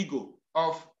Frank Opigo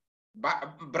of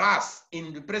Brass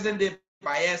in the present-day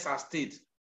Bayelsa State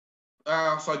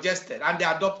suggested, and they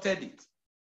adopted it.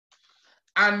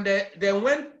 And they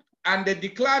went and they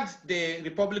declared the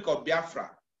Republic of Biafra.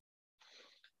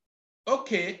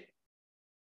 Okay,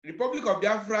 Republic of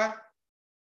Biafra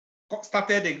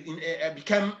started,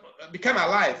 became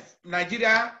alive,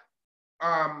 Nigeria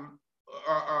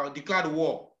declared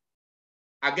war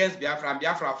against Biafra, and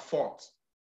Biafra fought.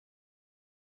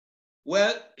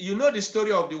 Well, you know the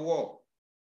story of the war.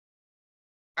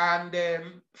 And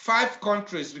 5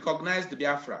 countries recognized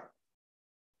Biafra.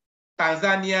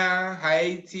 Tanzania,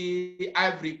 Haiti,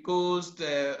 Ivory Coast,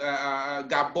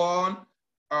 Gabon,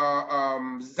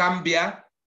 Zambia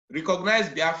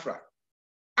recognized Biafra.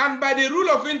 And by the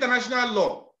rule of international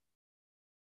law,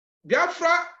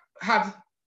 Biafra had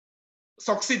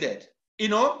succeeded. You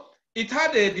know, it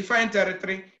had a defined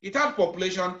territory, it had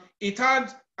population, it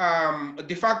had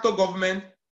de facto government,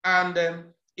 and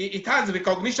it has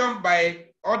recognition by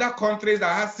other countries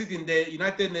that have sit in the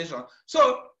United Nations.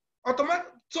 So,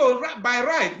 by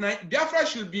right, Biafra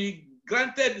should be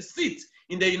granted a seat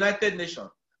in the United Nations.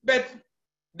 But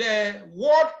the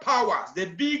world powers, the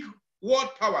big world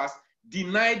powers,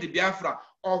 denied Biafra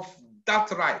of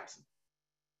that right.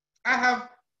 I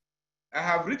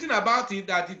have written about it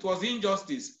that it was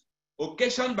injustice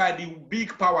occasioned by the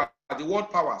big power, the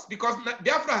world powers, because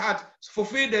Biafra had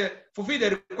fulfilled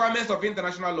the requirements of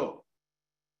international law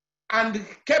and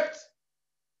kept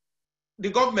the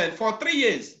government for 3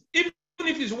 years. Even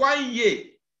if it's 1 year,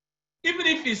 even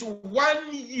if it's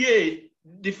 1 year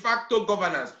de facto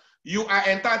governance, you are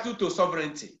entitled to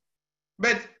sovereignty.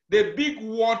 But the big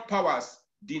world powers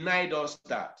denied us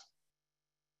that.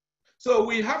 So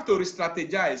we have to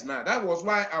re-strategize now. That was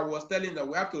why I was telling that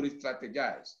we have to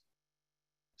re-strategize.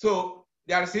 So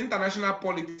there is international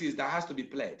politics that has to be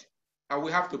played, and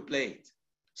we have to play it.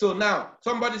 So now,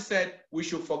 somebody said we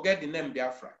should forget the name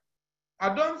Biafra.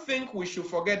 I don't think we should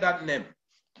forget that name,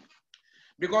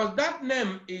 because that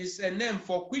name is a name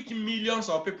for which millions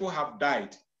of people have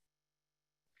died.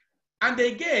 And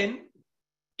again,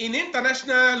 in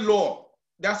international law,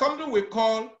 there's something we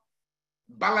call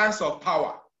balance of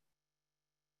power.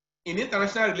 In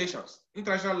international relations,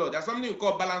 international law, there's something we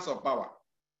call balance of power.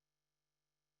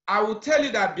 I will tell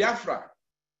you that Biafra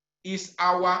is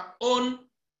our own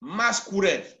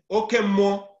masquerade,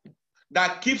 Okemo,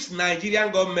 that keeps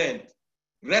Nigerian government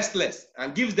restless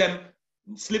and gives them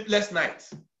sleepless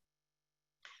nights.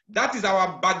 That is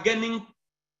our bargaining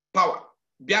power,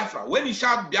 Biafra. When you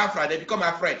shout Biafra, they become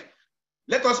afraid.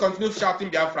 Let us continue shouting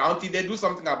Biafra until they do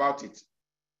something about it.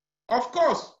 Of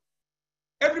course,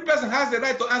 every person has the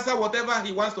right to answer whatever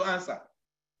he wants to answer.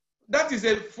 That is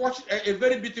a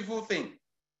very beautiful thing.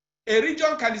 A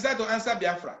region can decide to answer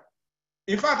Biafra.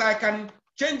 In fact, I can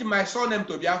change my surname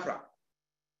to Biafra.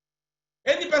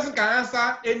 Any person can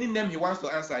answer any name he wants to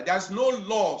answer. There's no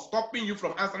law stopping you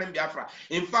from answering Biafra.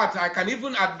 In fact, I can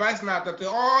even advise now that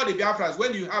all the Biafras,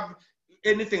 when you have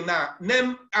anything now,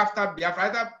 name after Biafra,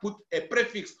 either put a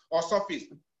prefix or suffix.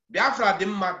 Biafra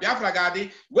Dimma, Biafra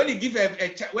Gadi. When you give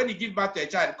birth to a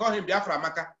child, call him Biafra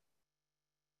Maka.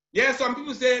 Yeah, some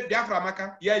people say Biafra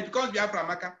Maka. Yeah, it becomes Biafra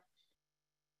Maka.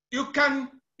 You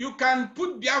can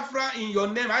put Biafra in your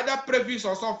name, either prefix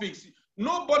or suffix.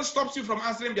 Nobody stops you from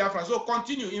answering Biafra. So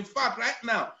continue. In fact, right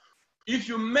now, if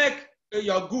you make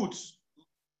your goods,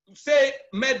 say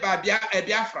made by a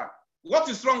Biafra, what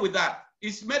is wrong with that?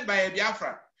 It's made by a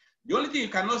Biafra. The only thing you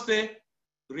cannot say,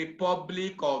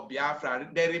 Republic of Biafra.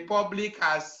 The Republic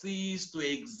has ceased to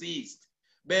exist.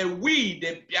 But we,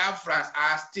 the Biafrans,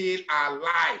 are still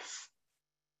alive.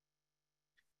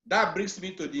 That brings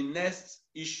me to the next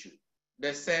issue.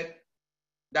 They said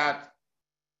that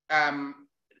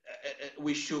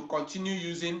we should continue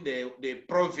using the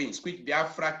province which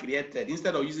Biafra created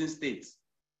instead of using states.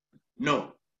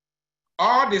 No.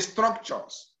 All the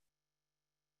structures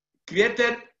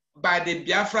created by the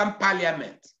Biafran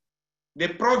parliament, the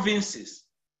provinces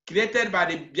created by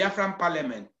the Biafran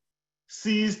parliament,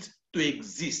 ceased to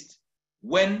exist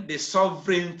when the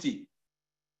sovereignty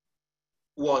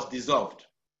was dissolved.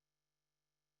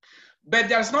 But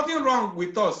there's nothing wrong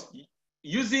with us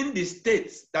using the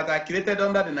states that are created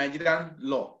under the Nigerian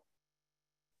law.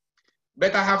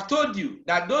 But I have told you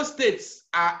that those states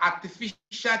are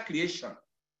artificial creation.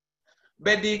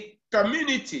 But the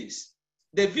communities,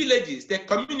 the villages, the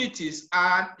communities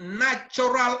are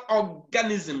natural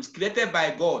organisms created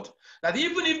by God. That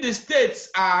even if the states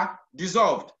are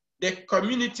dissolved, the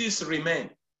communities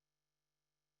remain.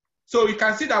 So you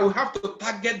can see that we have to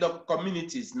target the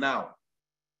communities now.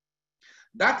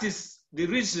 That is the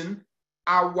reason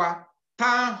our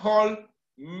town hall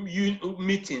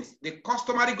meetings, the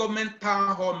customary government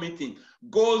town hall meeting,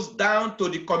 goes down to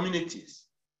the communities,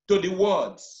 to the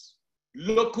wards,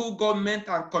 local government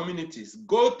and communities.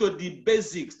 Go to the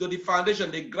basics, to the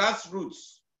foundation, the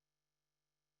grassroots.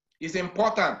 It's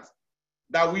important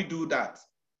that we do that.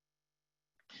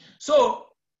 So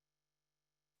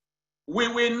We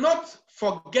will not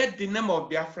forget the name of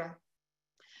Biafra.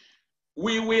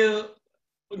 We will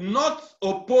not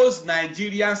oppose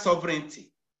Nigerian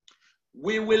sovereignty.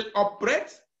 We will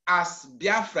operate as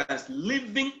Biafrans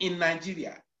living in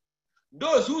Nigeria.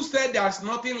 Those who said there's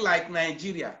nothing like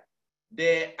Nigeria,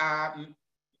 they are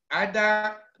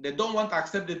either they don't want to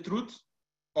accept the truth,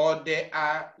 or they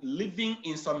are living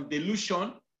in some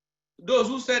delusion. Those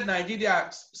who said Nigeria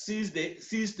ceased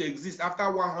to exist after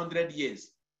 100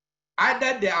 years,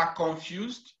 either they are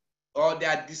confused, or they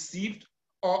are deceived,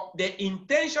 or they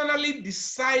intentionally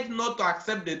decide not to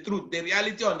accept the truth, the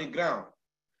reality on the ground.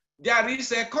 There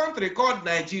is a country called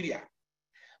Nigeria,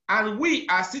 and we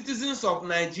are citizens of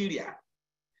Nigeria.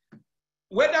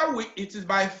 Whether it is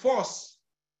by force,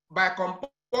 by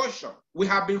compulsion, we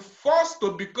have been forced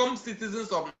to become citizens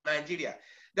of Nigeria.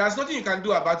 There's nothing you can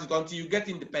do about it until you get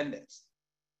independence.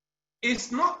 It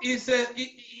is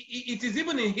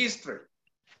even in history.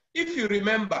 If you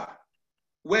remember,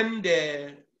 when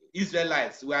the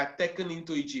Israelites were taken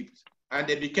into Egypt and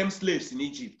they became slaves in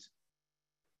Egypt,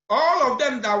 all of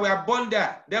them that were born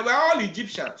there, they were all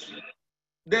Egyptians.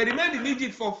 They remained in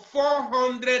Egypt for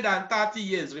 430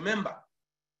 years, remember.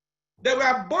 They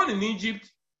were born in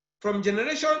Egypt from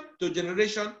generation to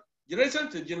generation,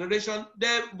 generation to generation.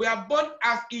 They were born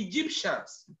as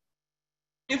Egyptians.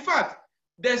 In fact,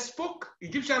 they spoke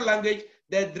Egyptian language,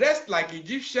 they dressed like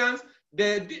Egyptians,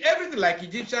 they did everything like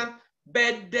Egyptians,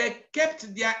 but they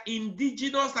kept their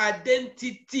indigenous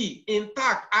identity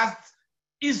intact as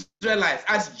Israelites,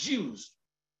 as Jews.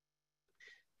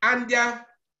 And their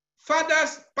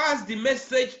fathers passed the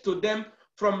message to them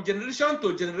from generation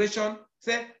to generation,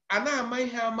 say,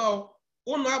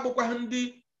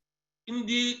 in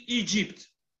the Egypt,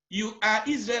 you are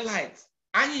Israelites.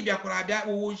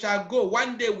 We shall go.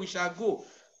 One day we shall go.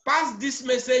 Pass this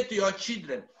message to your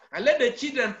children, and let the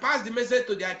children pass the message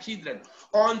to their children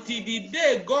until the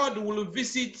day God will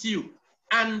visit you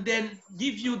and then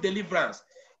give you deliverance.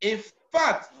 In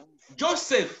fact,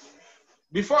 Joseph,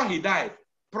 before he died,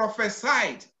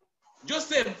 prophesied.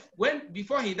 Joseph,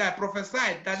 before he died,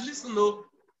 prophesied that, listen,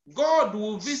 God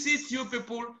will visit you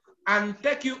people and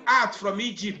take you out from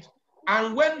Egypt.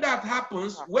 And when that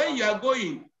happens, when you are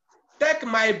going, take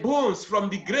my bones from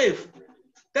the grave.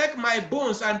 Take my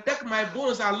bones and take my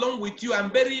bones along with you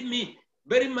and bury me.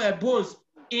 Bury my bones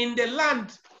in the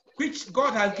land which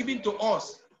God has given to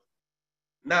us.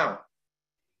 Now,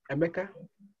 Emeka?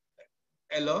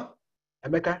 Hello?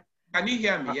 Emeka? Can you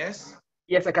hear me? Yes?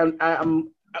 Yes, I can.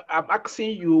 I'm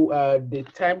asking you the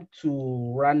time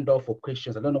to round off for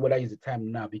questions. I don't know whether it's the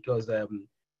time now because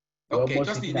okay,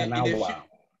 just in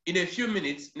a few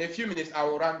minutes, I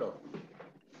will round up.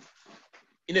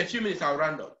 In a few minutes, I'll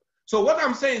round up. So what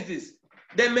I'm saying is this: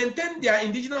 they maintain their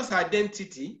indigenous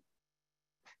identity,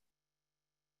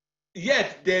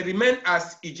 yet they remain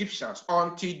as Egyptians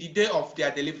until the day of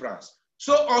their deliverance.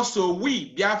 So also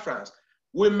we, Biafrans,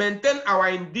 we maintain our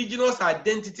indigenous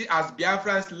identity as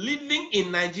Biafrans living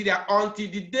in Nigeria until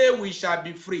the day we shall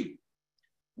be free.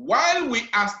 While we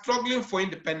are struggling for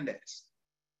independence,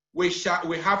 we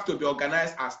have to be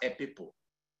organized as a people.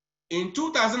 In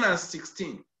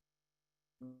 2016,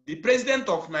 the president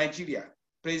of Nigeria,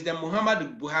 President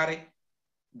Muhammadu Buhari,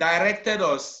 directed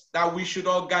us that we should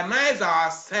organize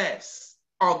ourselves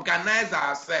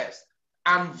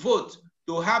and vote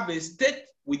to have a state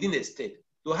within a state,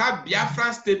 to have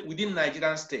Biafran state within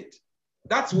Nigerian state.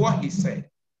 That's what he said.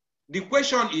 The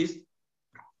question is,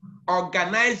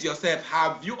 organize yourself.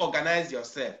 Have you organized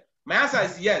yourself? My answer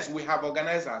is yes, we have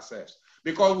organized ourselves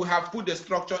because we have put the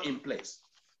structure in place.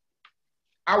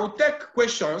 I will take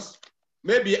questions.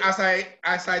 Maybe as I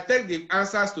take the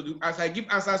answers as I give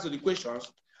answers to the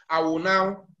questions, I will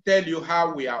now tell you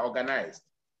how we are organized,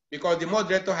 because the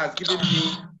moderator has given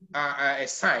me a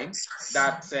sign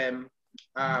that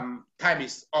time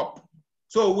is up.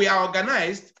 So we are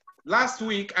organized. Last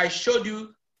week I showed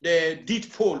you the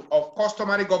deed poll of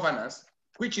customary governance,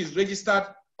 which is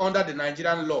registered under the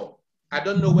Nigerian law. I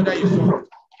don't know whether you saw it.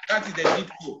 That is the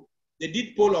deed poll. The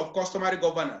deed poll of customary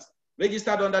governance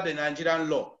registered under the Nigerian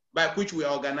law, by which we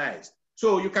are organized.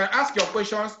 So you can ask your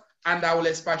questions and I will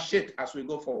expatiate as we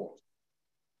go forward.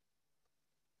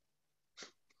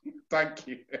 Thank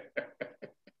you.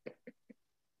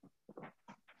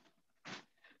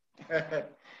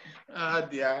 Oh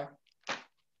dear.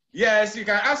 Yes, you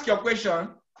can ask your question.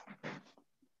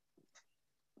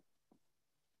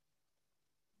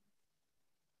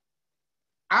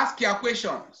 Ask your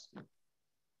questions.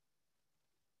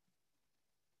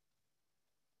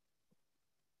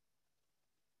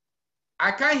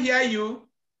 I can't hear you.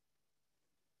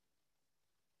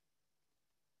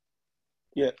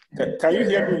 Yeah, can you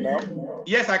hear me now?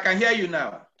 Yes, I can hear you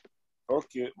now.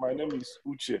 Okay, my name is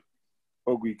Uche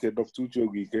Ogwike, Dr. Uche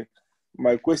Ogwike.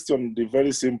 My question is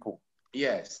very simple.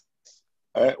 Yes.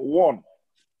 One,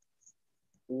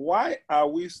 why are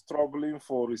we struggling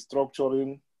for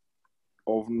restructuring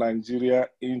of Nigeria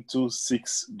into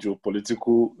 6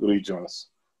 geopolitical regions?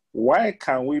 Why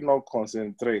can we not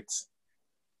concentrate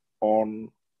on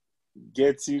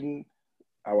getting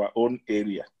our own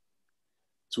area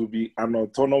to be an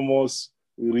autonomous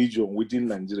region within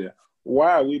Nigeria?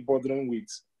 Why are we bothering with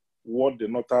what the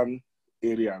northern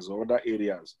areas or other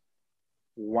areas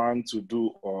want to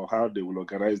do or how they will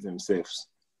organize themselves?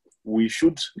 We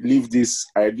should leave this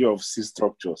idea of 6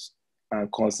 structures and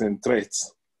concentrate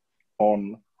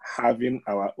on having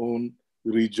our own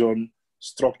region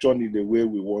structured in the way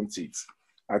we want it.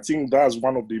 I think that's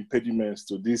one of the impediments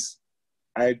to this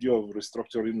idea of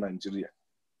restructuring Nigeria.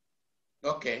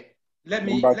 Okay. Let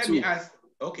me ask.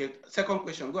 Okay, second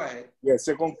question. Go ahead. Yeah,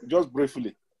 second, just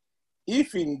briefly.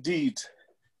 If indeed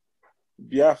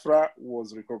Biafra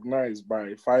was recognized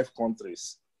by 5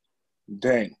 countries,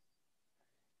 then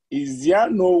is there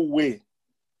no way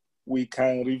we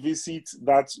can revisit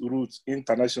that route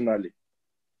internationally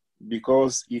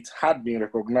because it had been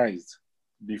recognized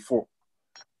before?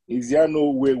 Is there no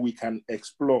way we can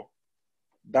explore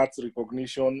that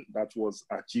recognition that was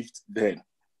achieved then?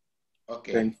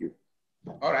 Okay. Thank you.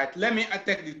 All right, let me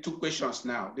take the 2 questions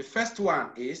now. The first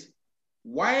one is,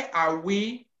 why are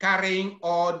we carrying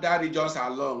other regions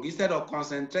along instead of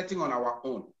concentrating on our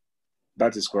own?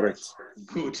 That is correct.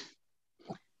 Good.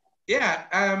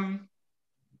 Yeah,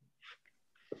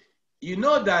 you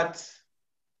know that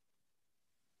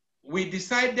we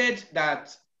decided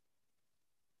that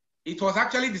it was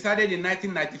actually decided in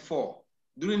 1994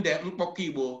 during the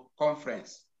Mpokibo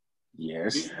conference.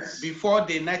 Yes. Before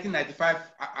the 1995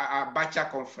 Abacha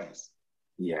conference.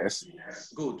 Yes.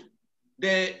 Good.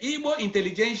 The Igbo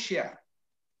intelligentsia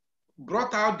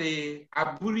brought out the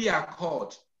Aburi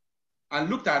Accord and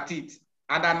looked at it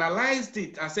and analyzed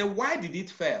it and said, why did it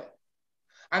fail?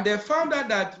 And they found out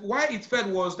that why it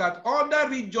failed was that other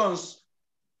regions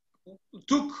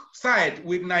took side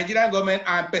with Nigerian government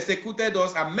and persecuted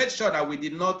us and made sure that we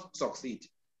did not succeed.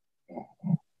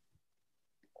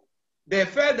 They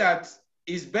felt that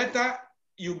it's better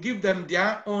you give them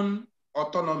their own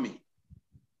autonomy.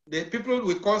 The people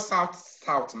we call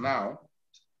South now,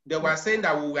 they were saying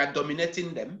that we were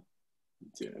dominating them.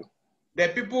 Yeah. The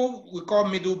people we call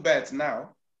Middle Belt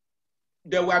now,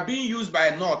 they were being used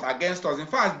by North against us. In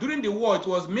fact, during the war, it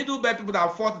was Middle Belt people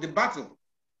that fought the battle.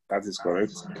 That is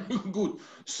correct. Good.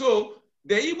 So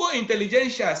the Igbo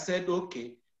intelligentsia said,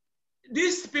 okay,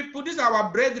 these people, these are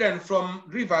our brethren from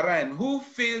Riverine who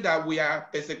feel that we are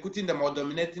persecuting them or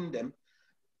dominating them.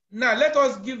 Now let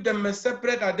us give them a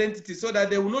separate identity so that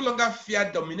they will no longer fear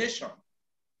domination.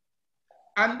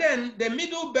 And then the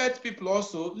Middle Belt people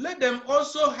also, let them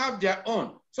also have their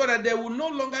own so that they will no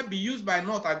longer be used by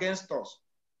North against us.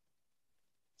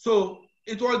 So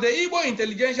it was the Igbo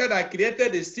intelligentsia that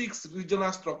created the 6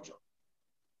 regional structure.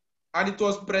 And it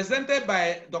was presented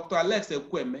by Dr. Alex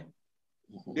Ekweme,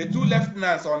 the 2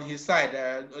 lieutenants on his side,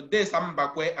 De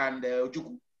Sambakwe and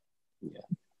Ojukwu. Yeah.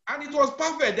 And it was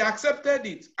perfect. They accepted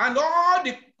it. And all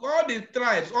the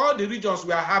tribes, all the regions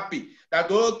were happy that,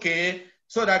 okay,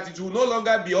 so that it will no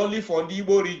longer be only for the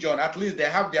Igbo region. At least they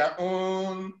have their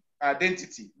own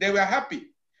identity. They were happy.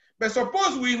 But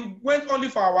suppose we went only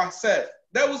for ourselves,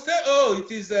 they will say, oh,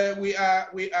 it is, we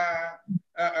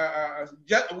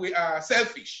are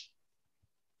selfish.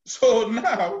 So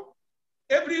now,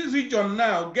 every region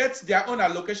now gets their own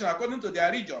allocation according to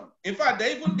their region. In fact,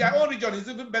 their own region is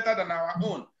even better than our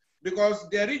own because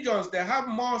their regions, they have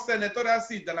more senatorial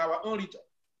seats than our own region.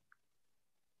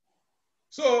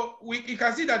 So you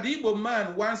can see that the Igbo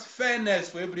man wants fairness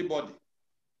for everybody.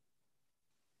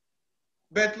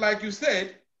 But like you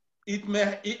said, I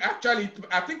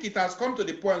think it has come to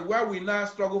the point where we now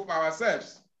struggle for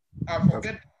ourselves and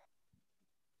forget.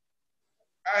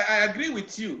 I agree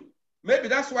with you. Maybe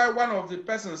that's why one of the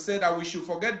persons said that we should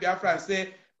forget Biafra and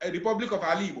say a Republic of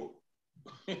Alibo.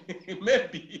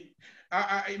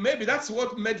 Maybe that's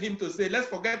what made him to say, let's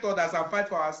forget others and fight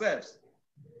for ourselves.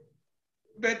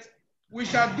 But we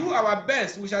shall do our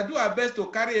best. We shall do our best to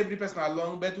carry every person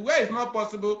along. But where it's not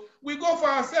possible, we go for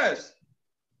ourselves.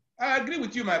 I agree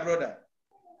with you, my brother.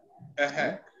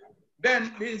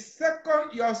 Then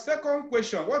your second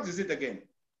question, what is it again?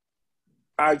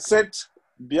 I said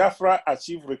Biafra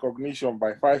achieved recognition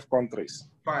by 5 countries.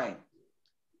 Fine.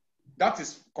 That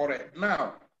is correct.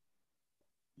 Now,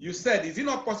 you said, is it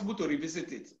not possible to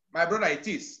revisit it? My brother, it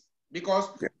is. Because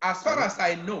as far as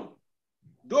I know,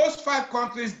 those 5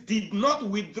 countries did not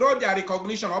withdraw their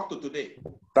recognition up to today.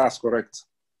 That's correct.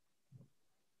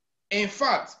 In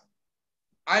fact,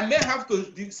 I may have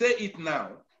to say it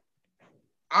now.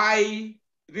 I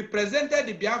represented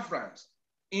the Biafrans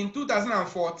in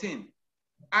 2014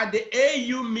 at the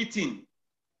AU meeting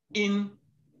in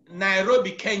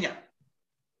Nairobi, Kenya.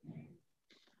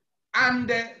 And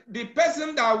the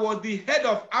person that was the head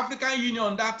of African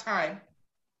Union that time,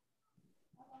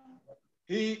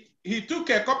 he took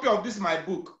a copy of this, my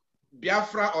book,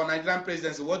 Biafra or Nigerian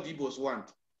Presidency, What the Igbos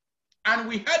Want. And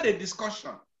we had a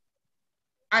discussion.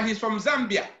 And he's from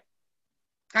Zambia.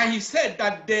 And he said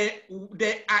that they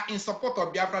are in support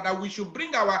of Biafra, that we should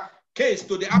bring our case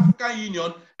to the African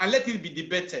Union and let it be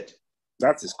debated.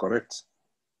 That is correct.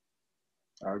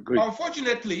 I agree.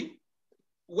 Unfortunately,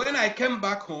 when I came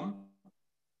back home,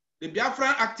 the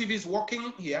Biafran activists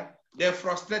working here, they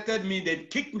frustrated me, they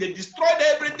destroyed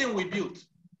everything we built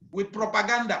with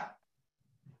propaganda.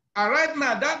 And right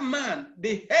now, that man,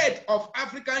 the head of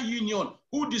African Union,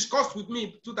 who discussed with me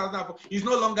in 2004, is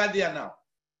no longer there now.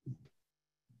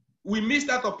 We missed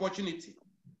that opportunity.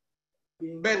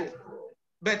 But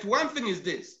one thing is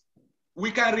this,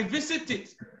 we can revisit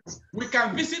it. We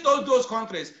can visit all those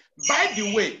countries. By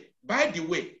the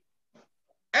way,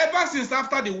 ever since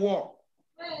after the war,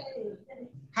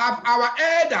 have our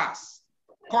elders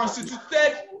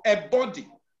constituted a body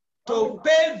to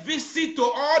pay visit to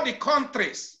all the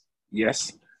countries.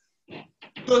 Yes.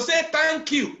 To say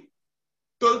thank you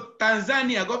to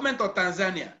Tanzania, government of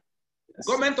Tanzania, yes,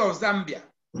 government of Zambia,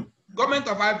 government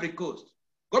of Ivory Coast,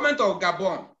 government of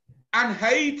Gabon, and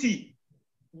Haiti.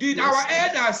 Did yes, our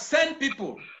elders send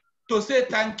people to say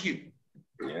thank you?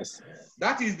 Yes.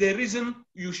 That is the reason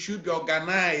you should be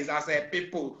organized as a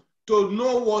people to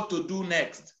know what to do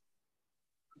next.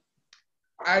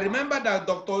 I remember that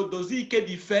Dr. Dozie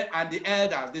Ikedife and the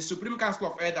elders, the Supreme Council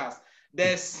of Elders,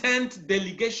 they sent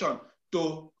delegation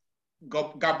to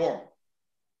Gabon,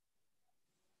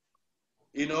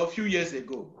 a few years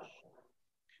ago.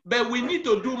 But we need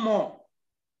to do more.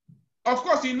 Of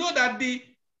course, you know that the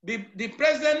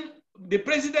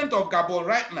president of Gabon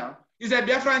right now is a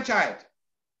Biafran child.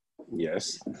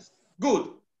 Yes.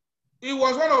 Good. He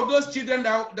was one of those children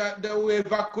that were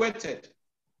evacuated.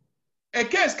 A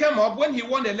case came up when he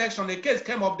won the election. A case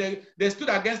came up. They stood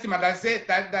against him and they said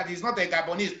that he's not a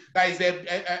Gabonese, that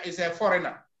is a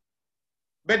foreigner.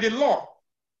 But the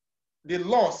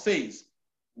law says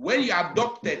when you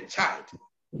adopt a child,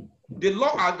 the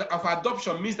law of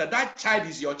adoption means that that child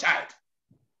is your child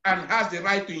and has the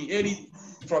right to inherit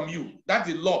from you. That's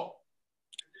the law.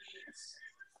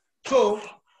 So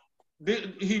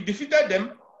he defeated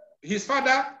them. His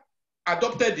father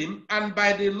adopted him, and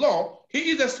by the law,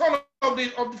 he is the son of the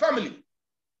family.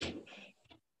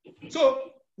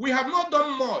 So we have not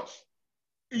done much.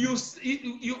 Your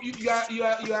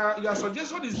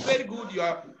suggestion is very good.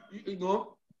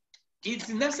 It's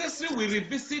necessary we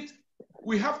revisit.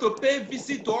 We have to pay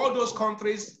visit to all those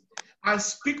countries and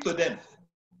speak to them.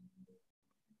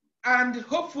 And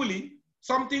hopefully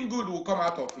something good will come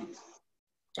out of it.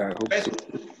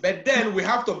 But then we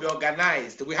have to be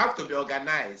organized. We have to be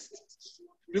organized.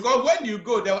 Because when you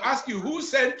go, they'll ask you, who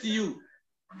sent you?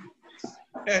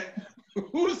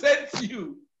 Who sent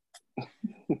you?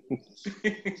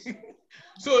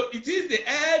 So it is the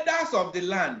elders of the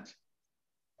land.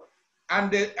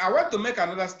 And I want to make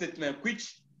another statement,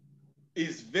 which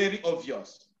is very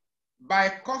obvious. By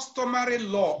customary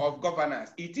law of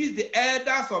governance, it is the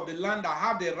elders of the land that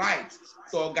have the right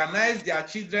to organize their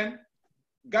children,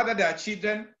 gather their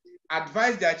children,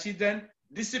 advise their children,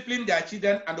 discipline their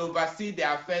children, and oversee the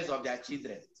affairs of their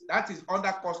children. That is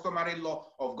under customary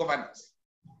law of governance.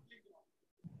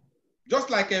 Just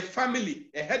like a family,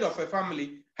 a head of a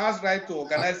family has right to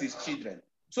organize his children.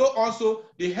 So also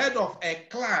the head of a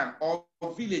clan or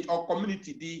village or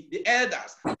community, the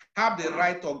elders have the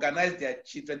right to organize their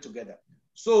children together.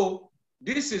 So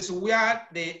this is where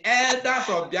the elders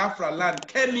of Biafra land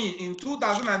came in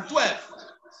 2012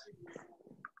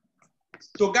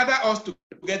 to gather us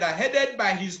together, headed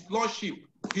by His Lordship,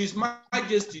 His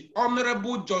Majesty,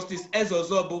 Honorable Justice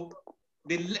Ezozobo.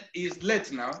 Is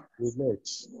late now.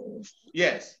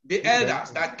 Yes, the elders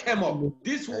that came up.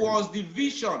 This was the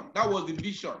vision. That was the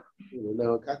vision.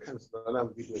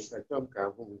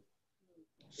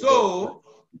 So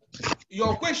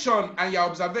your question and your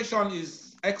observation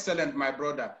is excellent, my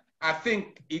brother. I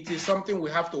think it is something we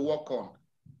have to work on.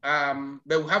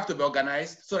 But we have to be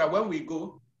organized so that when we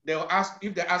go, they'll ask,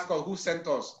 if they ask us who sent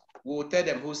us, we'll tell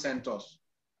them who sent us.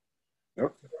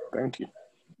 Okay, thank you.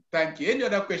 Thank you. Any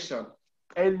other question?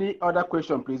 Any other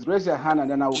question, please raise your hand and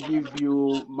then I will give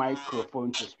you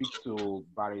microphone to speak to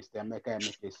Barrister Emeka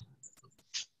Emekesiri.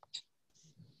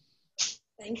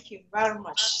 Thank you very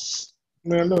much.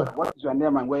 What is your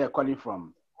name and where you're calling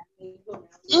from? Who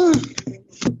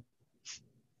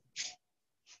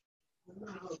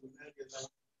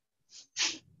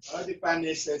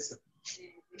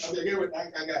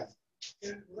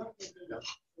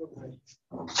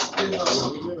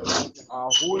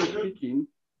is speaking?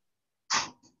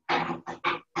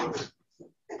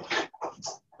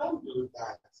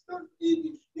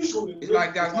 It's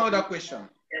like there's no other question.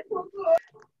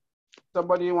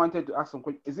 Somebody wanted to ask some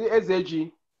question. Is it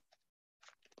SAG?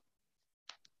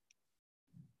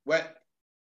 Well,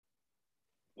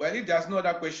 if there's no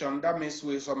other question, that means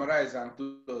we summarize and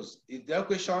close. Is there a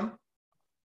question?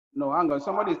 No, hang on.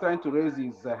 Somebody is trying to raise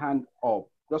his hand up.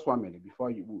 Just 1 minute before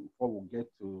we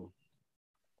get to.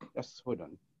 Just hold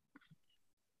on.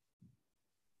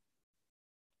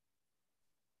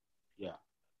 Yeah.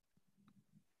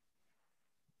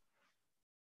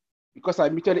 Because I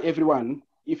muted everyone.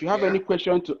 If you have any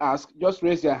question to ask, just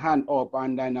raise your hand up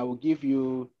and then I will give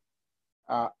you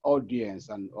audience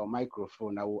or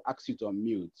microphone. I will ask you to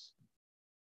unmute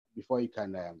before you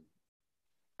can.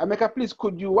 Emeka, please,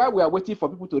 could you, while we are waiting for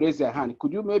people to raise their hand,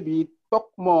 could you maybe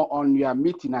talk more on your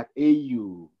meeting at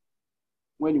AU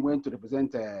when you went to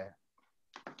represent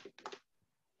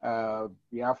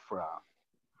Biafra?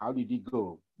 How did it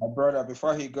go? My brother,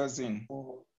 before he goes in,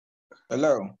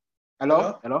 hello.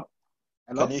 Hello? Hello?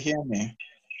 Hello? Can you hear me?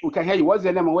 We can hear you. What's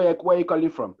your name and where are you calling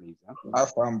from, please? I'm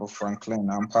from Franklin.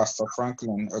 I'm Pastor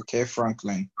Franklin. Okay,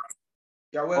 Franklin.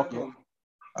 You're welcome.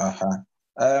 Okay.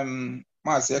 Thank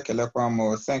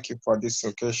you for this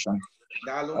occasion.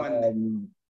 As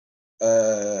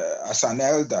an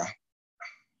elder.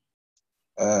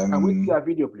 Can we see a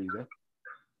video, please?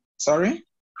 Sorry?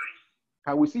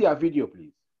 Can we see a video,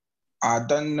 please? I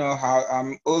don't know how.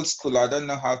 I'm old school. I don't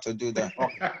know how to do that.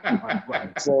 Okay.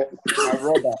 So, my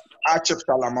brother, I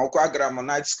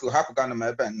night school.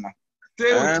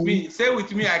 Say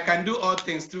with me. I can do all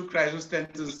things through Christ who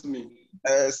strengthens me.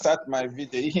 Start my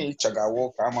video.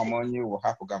 I'm on you. All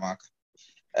right.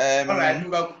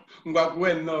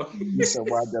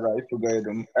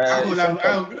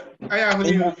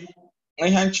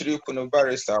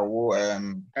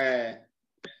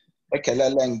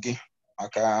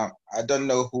 I don't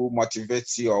know who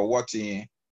motivates you or what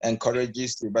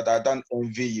encourages you, but I don't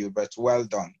envy you, but well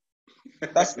done.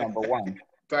 That's number one.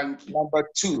 Thank you. Number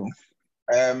two,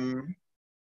 and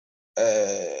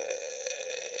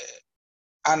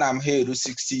I'm here to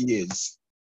 60 years.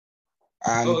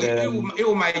 And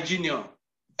you my junior.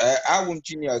 I won't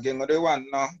junior again. No. Bank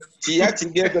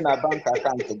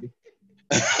account.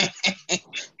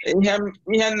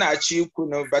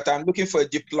 But I'm looking for a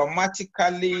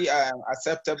diplomatically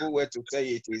acceptable way to say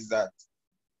it is that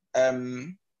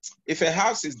if a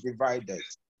house is divided,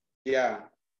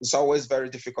 it's always very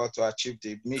difficult to achieve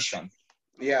the mission.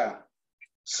 Yeah.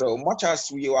 So much as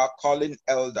we are calling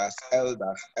elders,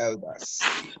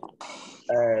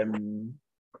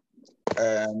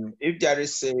 if there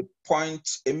is a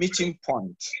meeting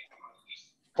point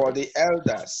for the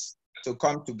elders to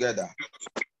come together,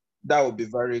 that would be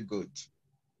very good.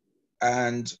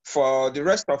 And for the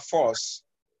rest of us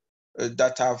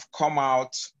that have come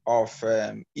out of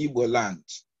Igbo land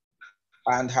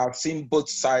and have seen both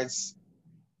sides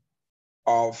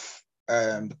of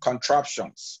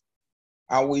contraptions,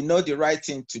 and we know the right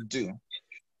thing to do,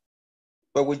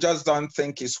 but we just don't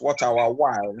think it's worth our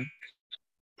while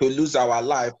to lose our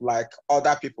life like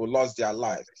other people lost their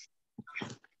life.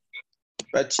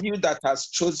 But you that has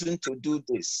chosen to do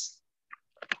this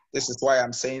is why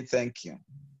I'm saying thank you.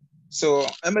 So,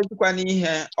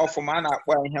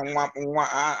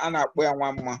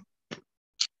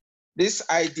 this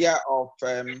idea of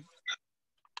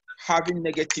having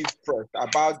negative press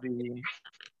about the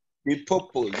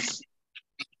purpose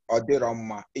or the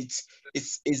Rama, it's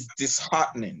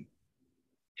disheartening.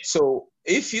 So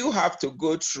if you have to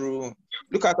go through,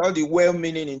 look at all the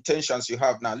well-meaning intentions you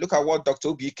have now. Look at what Dr.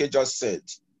 Obike just said.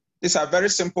 These are very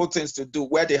simple things to do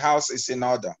where the house is in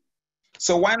order.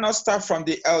 So why not start from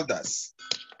the elders?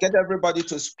 Get everybody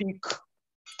to speak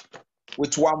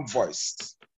with one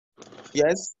voice.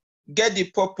 Yes, get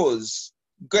the purpose,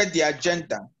 get the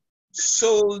agenda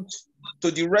sold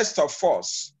to the rest of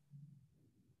us.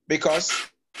 Because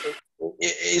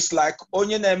it's like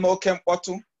onion and milk and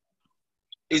bottle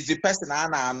is the person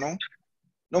I know.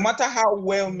 No matter how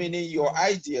well-meaning your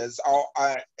ideas or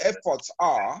efforts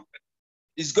are,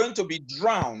 it's going to be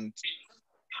drowned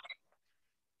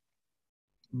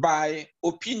by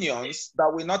opinions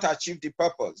that will not achieve the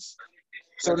purpose.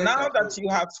 So now that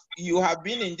you have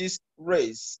been in this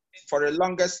race for the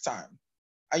longest time,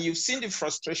 and you've seen the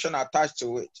frustration attached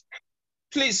to it,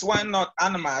 please, why not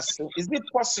animals? Is it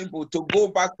possible to go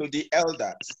back to the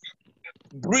elders,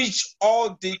 bridge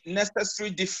all the necessary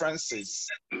differences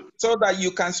so that you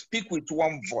can speak with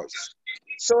one voice,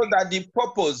 so that the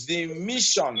purpose, the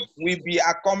mission will be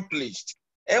accomplished?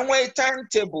 And when a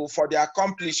timetable for the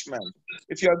accomplishment,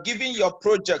 if you're giving your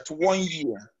project 1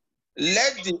 year,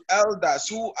 let the elders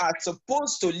who are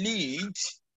supposed to lead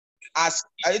as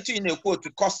in a quote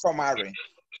customary,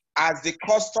 as the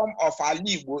custom of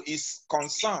Alibo is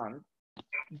concerned,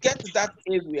 get that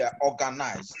area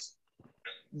organized.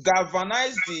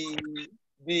 Galvanize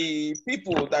the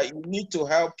people that you need to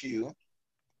help you.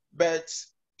 But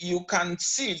you can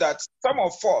see that some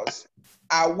of us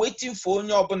are waiting for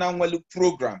Onye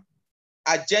program,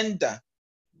 agenda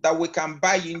that we can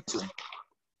buy into.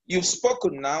 You've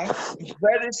spoken now,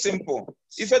 very simple.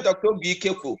 If a Dr.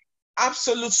 Bikeku,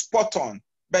 absolute spot on.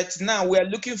 But now we are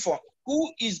looking for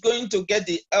who is going to get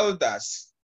the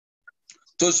elders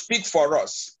to speak for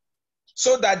us,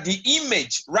 so that the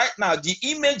image, right now, the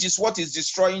image is what is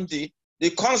destroying the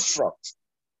construct.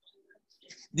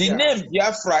 The name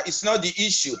Biafra is not the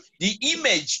issue. The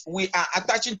image we are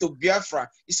attaching to Biafra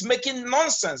is making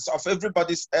nonsense of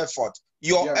everybody's effort.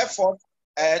 Your effort,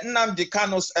 Nnamdi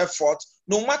Kanu's effort,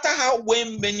 no matter how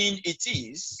well-meaning it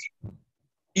is,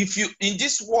 if you, in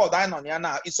this world,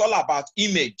 it's all about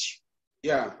image.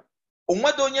 Yeah.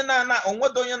 But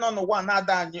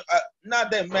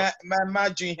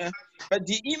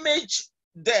the image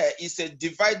there is a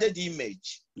divided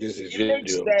image. The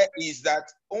image there is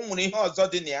that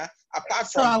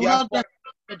apart from Biafra.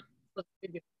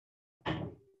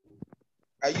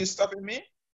 Are you stopping me?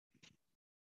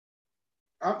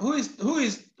 Who is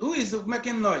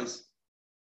making noise?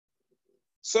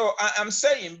 So I'm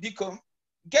saying, because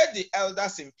get the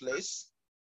elders in place.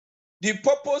 The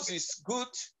purpose is good.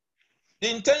 The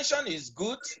intention is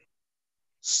good.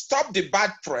 Stop the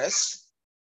bad press.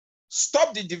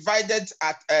 Stop the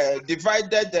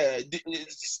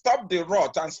stop the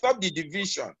rot and stop the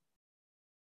division.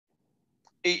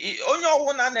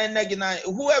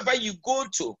 Whoever you go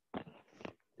to,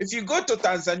 if you go to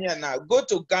Tanzania now, go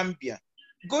to Gambia,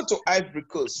 go to Ivory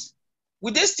Coast,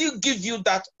 will they still give you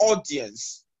that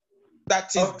audience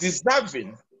that is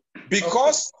deserving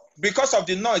because of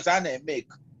the noise I make?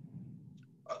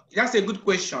 That's a good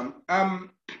question.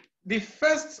 The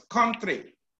first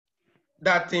country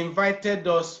that invited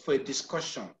us for a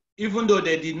discussion, even though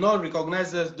they did not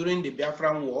recognize us during the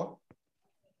Biafran War,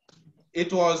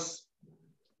 it was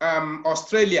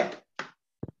Australia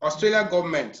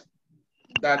government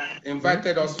that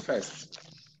invited us first.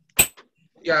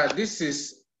 This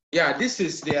is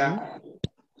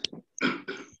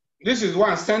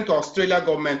one sent to Australia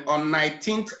government on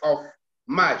 19th of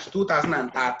March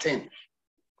 2013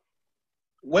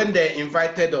 when they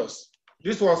invited us.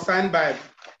 This was signed by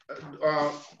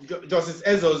Justice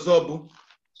Ezo Zobu,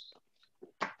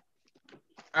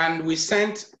 and we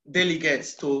sent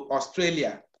delegates to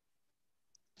Australia.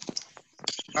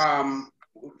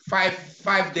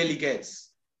 5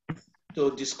 delegates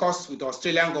to discuss with the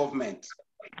Australian government.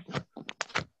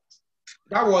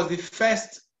 That was the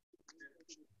first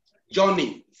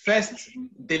journey, first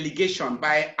delegation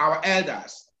by our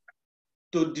elders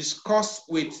to discuss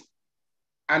with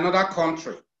another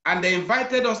country. And they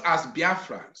invited us as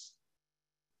Biafrans.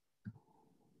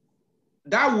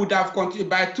 That would have continued.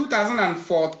 By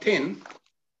 2014,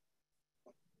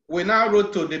 we now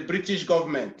wrote to the British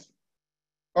government.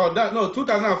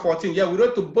 2014, we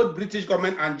wrote to both British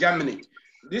government and Germany.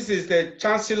 This is the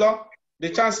Chancellor,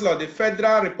 the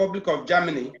Federal Republic of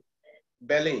Germany,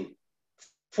 Berlin,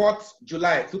 4th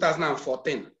July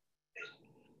 2014.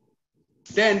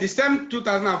 Then the same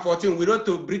 2014, we wrote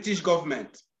to British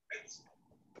government.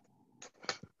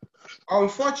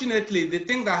 Unfortunately, the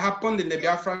thing that happened in the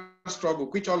Biafran struggle,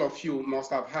 which all of you must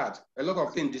have heard, a lot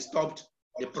of things disturbed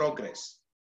the progress.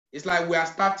 It's like we are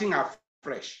starting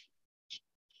afresh.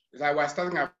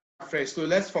 So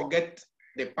let's forget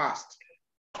the past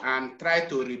and try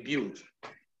to rebuild.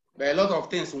 But a lot of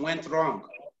things went wrong.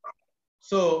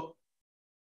 So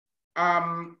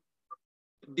those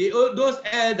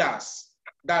elders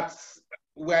that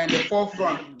were in the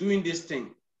forefront doing this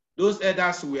thing, those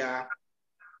elders were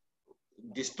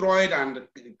destroyed and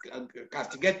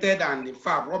castigated and in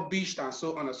fact rubbished and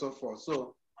so on and so forth.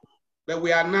 So, but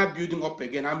we are now building up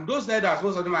again. And those elders,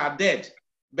 most of them are dead,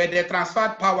 but they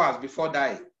transferred powers before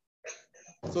dying.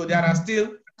 So there are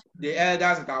still the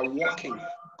elders that are working,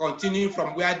 continuing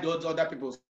from where those other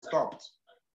people stopped.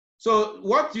 So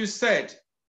what you said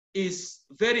is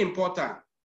very important.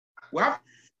 We have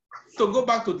to go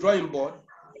back to drawing board.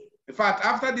 In fact,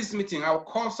 after this meeting, I'll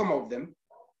call some of them.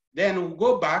 Then we'll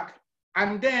go back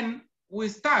and then we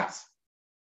start,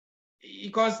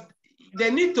 because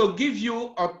they need to give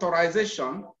you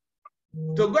authorization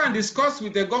to go and discuss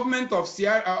with the government of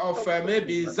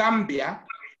maybe Zambia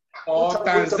or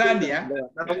Tanzania.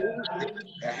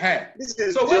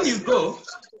 So when you go,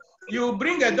 you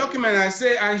bring a document and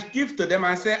say, and give to them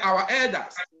and say, our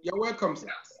elders, you're welcome, sir.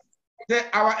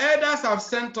 Our elders have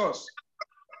sent us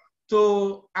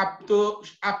to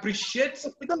appreciate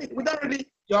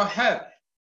your help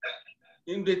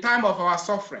in the time of our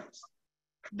sufferings.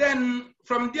 Then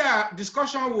from there,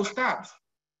 discussion will start.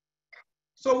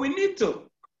 So we need to.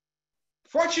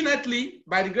 Fortunately,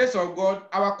 by the grace of God,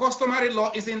 our customary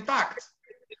law is intact.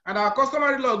 And our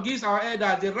customary law gives our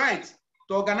elders the right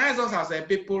to organize us as a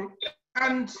people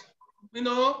and, you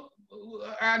know,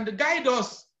 and guide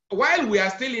us while we are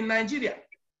still in Nigeria.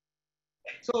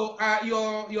 So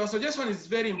your suggestion is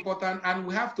very important, and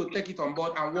we have to take it on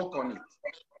board and work on it.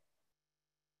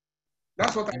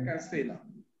 That's what I can say now.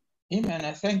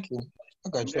 Amen. Thank you.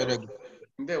 Okay,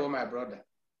 there were my brother.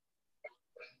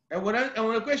 And when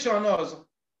a question also.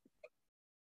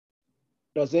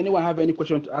 Does anyone have any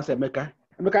question to ask Emeka?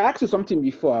 Emeka, I asked you something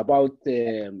before about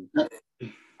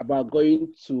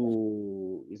going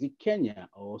to, is it Kenya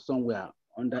or somewhere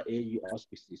under AU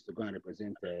auspices to go and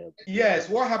represent? Yes,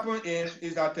 what happened is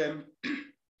that. Can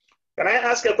I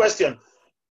ask a question?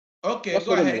 Okay,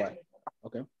 go ahead.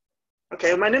 Okay.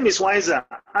 Okay, my name is Wiser.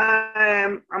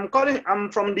 I'm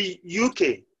from the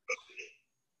UK.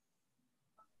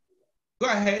 Go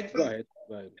ahead. Go ahead.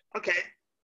 Okay.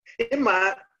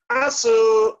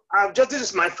 This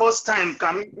is my first time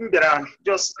coming there.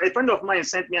 Just a friend of mine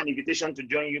sent me an invitation to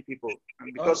join you people.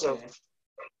 And because of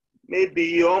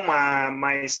maybe all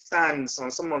my stance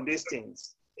on some of these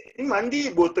things.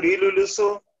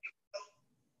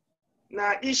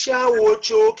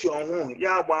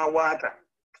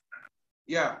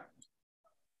 Yeah.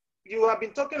 You have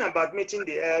been talking about meeting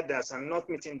the elders and not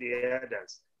meeting the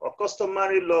elders, or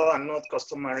customary law and not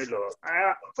customary law.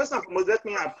 First and foremost, let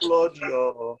me applaud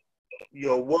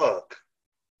your work.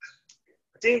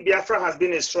 I think Biafra has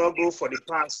been a struggle for the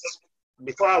past,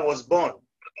 before I was born.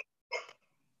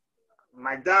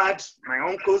 My dad, my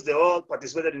uncles, they all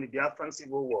participated in the Biafran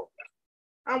Civil War.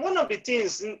 And one of the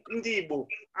things in the Igbo,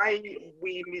 I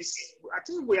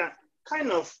think we are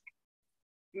kind of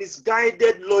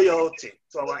misguided loyalty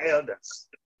to our elders.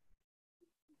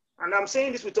 And I'm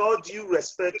saying this with all due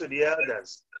respect to the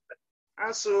elders.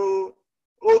 And so,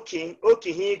 he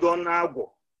gone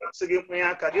now. So give me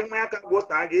a card, go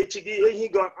tag, he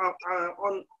gone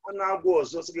on our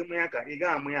goals, so give me a card,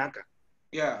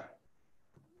 yeah.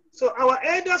 So our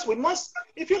elders, we must,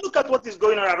 if you look at what is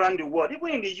going on around the world, even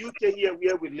in the UK here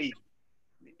where we live,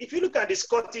 if you look at the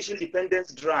Scottish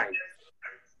independence drive,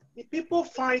 the people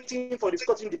fighting for the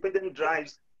Scottish independence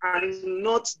drives are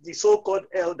not the so-called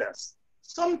elders.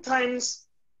 Sometimes,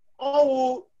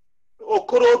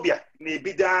 Okorobia may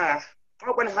be there.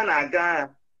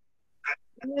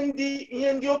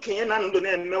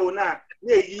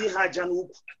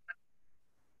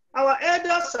 Our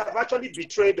elders have actually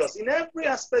betrayed us. In every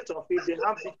aspect of it, they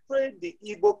have betrayed the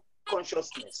Igbo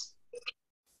consciousness.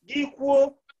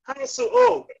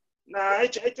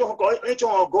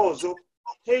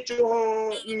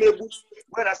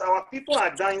 Whereas our people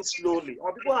are dying slowly,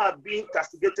 our people are being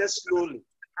castigated slowly.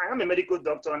 I am a medical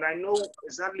doctor and I know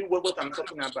exactly what I'm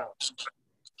talking about.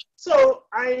 So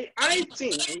I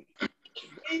think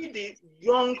we the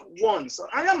young ones,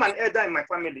 I am an elder in my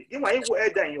family, you are an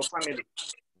elder in your family.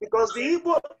 Because the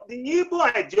Igbo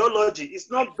ideology is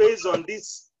not based on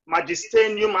this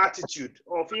magisterium attitude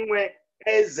of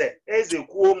eze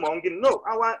kuo mongi. No,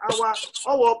 our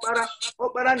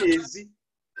opera nezi.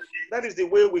 That is the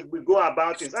way we go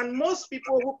about it. And most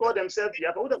people who call themselves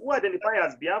Biafra, who identify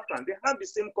as Biafran, they have the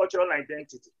same cultural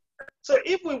identity. So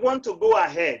if we want to go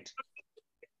ahead,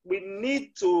 we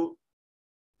need to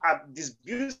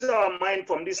disabuse our mind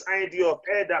from this idea of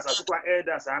elders as super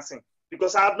elders asking.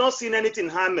 Because I have not seen anything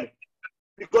harming.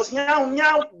 Because now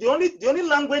the only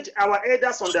language our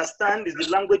elders understand is the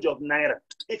language of Naira.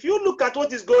 If you look at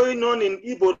what is going on in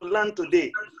Igbo land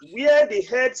today, where the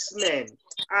headsmen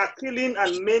are killing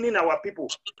and maiming our people,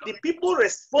 the people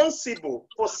responsible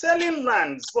for selling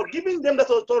lands, for giving them that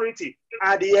authority,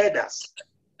 are the elders.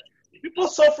 The people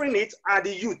suffering it are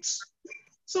the youths.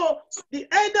 So the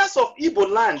elders of Igbo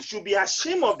land should be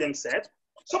ashamed of themselves.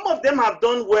 Some of them have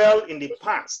done well in the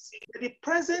past. The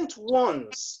present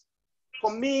ones,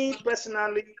 for me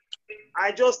personally,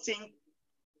 I just think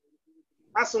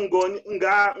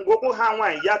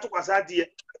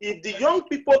if the young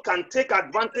people can take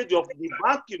advantage of the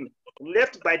vacuum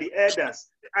left by the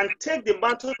elders and take the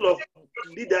mantle of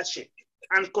leadership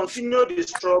and continue the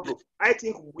struggle, I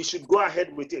think we should go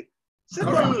ahead with it.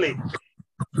 Secondly,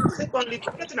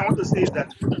 the other thing I want to say is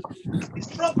that the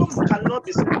struggle cannot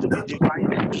be said to be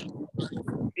divided.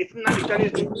 If Namikani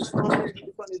is doing his own,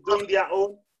 everyone is doing their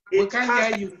own. We can't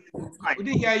hear you. We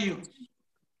didn't hear you.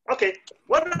 Okay,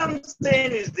 what I'm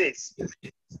saying is this.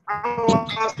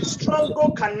 Our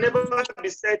struggle can never be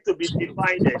said to be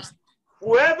divided.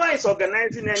 Whoever is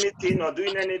organizing anything or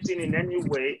doing anything in any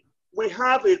way, we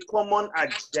have a common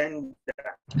agenda.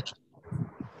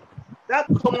 That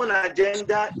common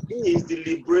agenda is the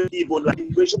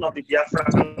liberation of the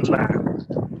Biafran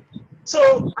land.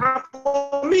 So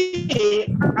for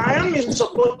me, I am in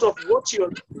support of what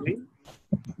you're doing,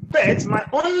 but my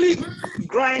only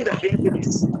grind against it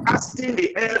is asking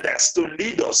the elders to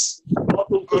lead us, or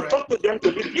to talk to them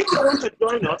to lead. If they want to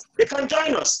join us, they can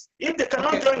join us. If they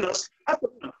cannot join us, after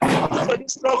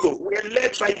this struggle, we are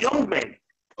led by young men.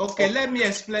 Okay, let me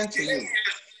explain to you.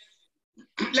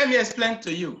 Let me explain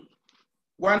to you.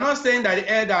 We're not saying that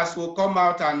the elders will come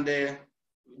out and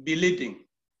be leading.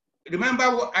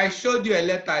 Remember, I showed you a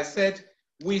letter. I said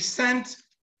we sent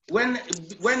when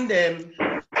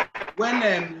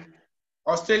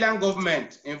Australian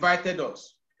government invited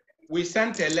us, we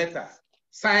sent a letter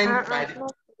signed by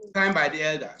the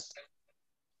elders.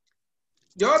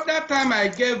 The other time I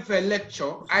gave a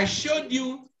lecture, I showed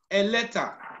you a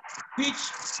letter which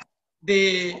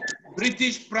the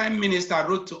British Prime Minister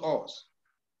wrote to us.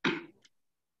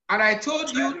 And I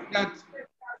told you that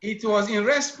it was in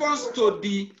response to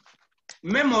the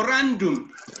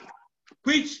memorandum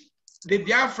which the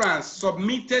Biafrans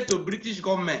submitted to British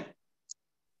government.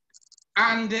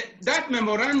 And that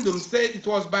memorandum said it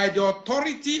was by the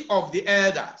authority of the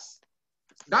elders.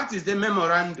 That is the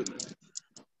memorandum.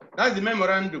 That's the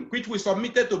memorandum which we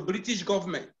submitted to British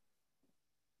government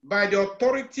by the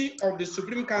authority of the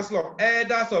Supreme Council of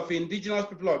Elders of Indigenous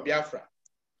People of Biafra.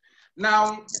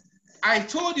 Now, I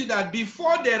told you that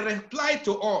before they replied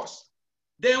to us,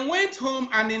 they went home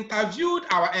and interviewed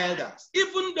our elders,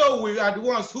 even though we are the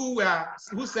ones who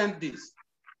sent this.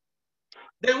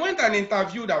 They went and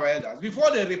interviewed our elders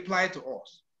before they replied to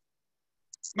us.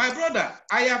 My brother,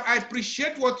 I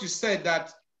appreciate what you said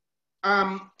that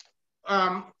and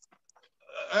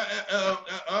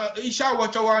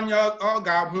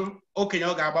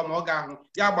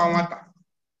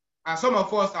some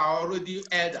of us are already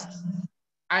elders.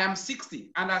 I am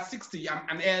 60, and at 60, I'm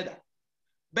an elder.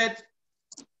 But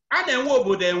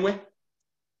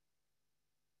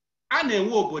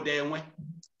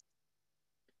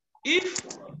if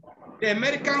the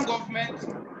American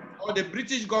government or the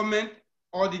British government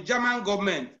or the German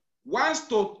government wants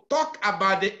to talk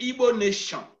about the Igbo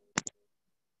nation,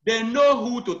 they know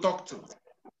who to talk to.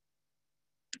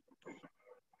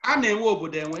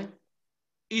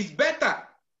 It's better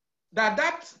that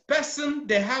that person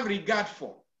they have regard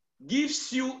for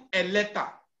gives you a letter.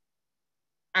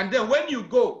 And then when you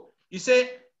go, you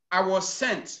say, I was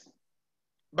sent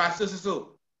by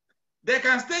so. They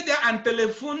can stay there and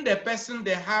telephone the person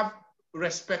they have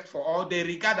respect for or they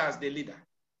regard as the leader.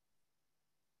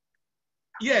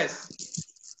 Yes,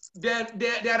 there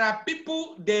are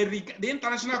people the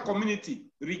international community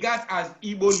regards as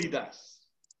Igbo leaders.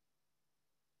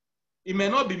 It may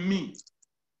not be me.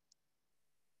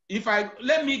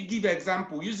 Let me give an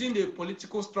example using the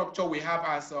political structure we have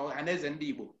as Ohanaeze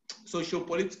Ndi Igbo,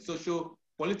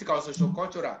 social-political,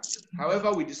 social-cultural,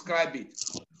 however we describe it.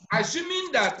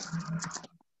 Assuming that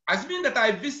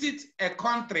I visit a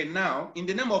country now in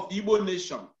the name of the Igbo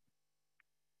nation,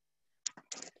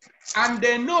 and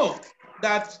they know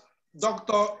that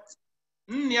Dr.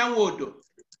 Nyanwodo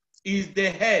is the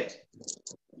head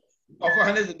of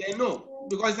Ohanaeze, they know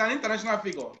because it's an international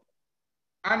figure.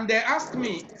 And they ask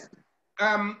me,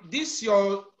 this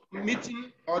your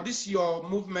meeting or this your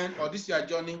movement or this your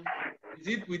journey, is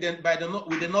it with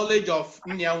the knowledge of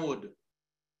Nyanwodo?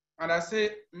 And I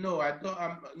say, no, I don't.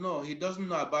 No, he doesn't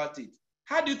know about it.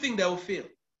 How do you think they will feel?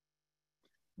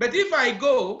 But if I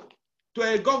go to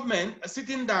a government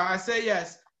sitting down, I say,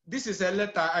 yes, this is a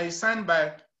letter I signed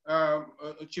by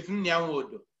Chief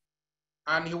Nyanwodo,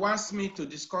 and he wants me to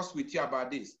discuss with you about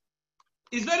this.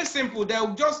 It's very simple.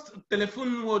 They'll just telephone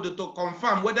Nwodo to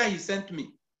confirm whether he sent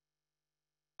me.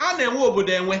 Whether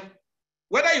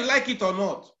you like it or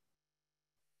not.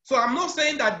 So I'm not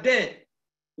saying that they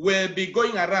will be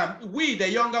going around. We, the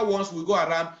younger ones, will go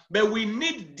around, but we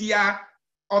need their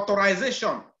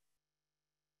authorization.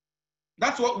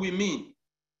 That's what we mean.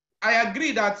 I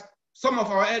agree that some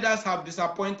of our elders have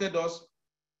disappointed us,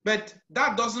 But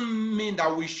that doesn't mean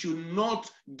that we should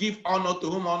not give honor to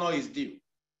whom honor is due.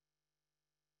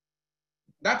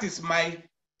 That is my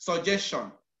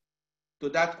suggestion to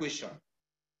that question.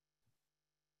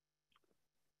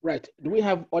 Right. Do we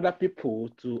have other people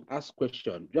to ask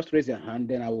questions? Just raise your hand,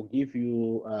 then I will give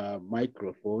you a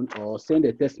microphone, or send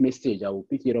a text message. I will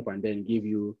pick it up and then give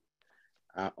you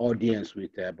audience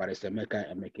with Barrister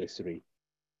Emekesiri.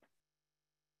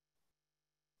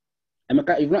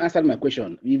 Emeka, you've not answered my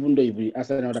question, even though you've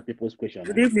answered other people's questions.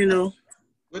 Good evening.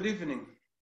 Good evening.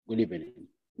 Good evening.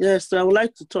 Yes, I would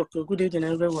like to talk. Good evening,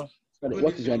 everyone. Sorry,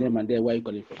 what is your name and where are you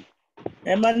calling from?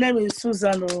 My name is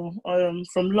Susan. I'm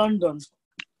from London.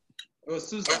 Oh,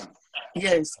 Susan.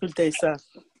 Yes, good day, sir.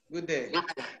 Good day.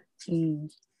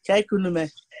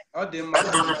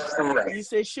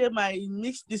 It's a shame I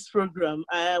missed this program.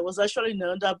 I was actually in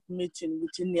another meeting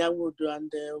with UNIAACL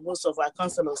and most of our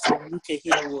councillors in UK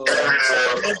here. I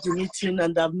left the meeting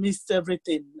and I've missed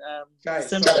everything.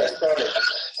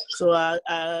 So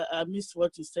I missed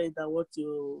what you said and what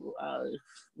you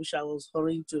wish I was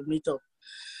hurrying to meet up.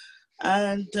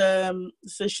 And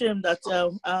it's a shame that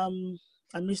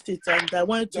I missed it, and I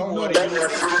wanted to know. Don't worry,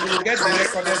 you get the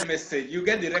recorded message. You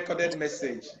get the recorded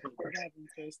message. That's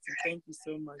interesting. Thank you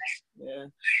so much. Yeah.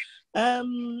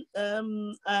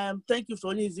 Thank you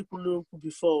for Onyezikwulu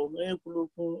before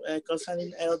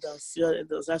concerning elders,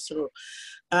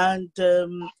 and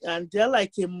they're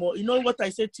like a more. You know what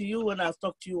I said to you when I've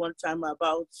talked to you one time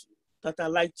about that I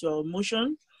liked your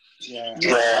emotion. Yeah. The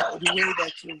way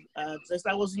that you addressed.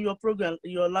 I was in your program,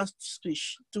 your last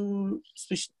speech, two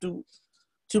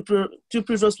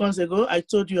previous ones ago. I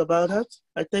told you about that.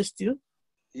 I texted you.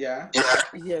 Yeah.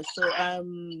 Yeah. So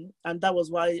and that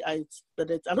was why I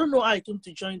started. I don't know how I came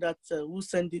to join that. Who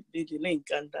sent the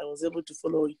link, and I was able to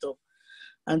follow it up.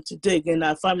 And today again,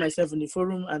 I found myself in the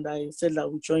forum, and I said I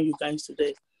would join you guys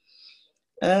today.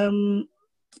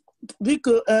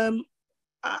 Because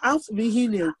I've been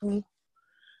here,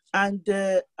 and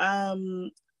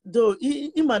though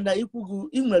Imana Ipugu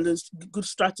good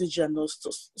strategy and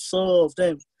so of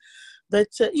them, but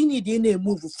you need to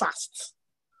move fast.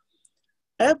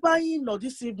 Everybody know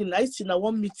this evening, I see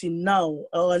one meeting now,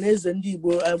 Ohanaeze Ndi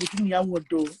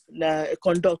Obiaforaka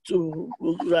conduct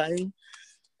right.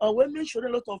 We mentioned a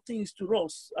lot of things to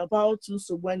us about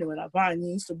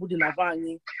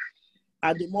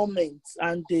at the moment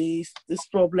and these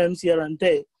problems here and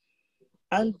there.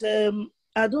 And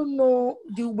I don't know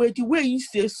the way you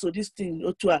say so this thing,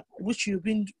 which you've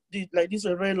been like this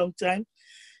for a very long time.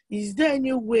 Is there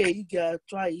any way you can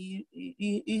try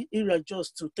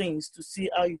adjust to things to see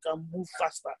how you can move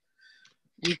faster?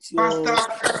 With your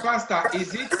faster.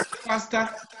 Is it faster?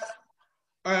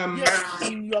 Yes,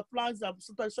 in your plans and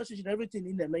strategy and everything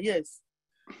in them. Yes,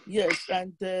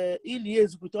 and in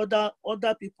liaise with other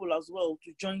people as well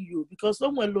to join you, because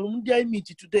someone I meet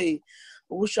today,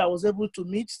 which I was able to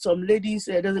meet some ladies.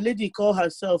 There's a lady called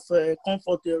herself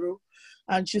Comfortero,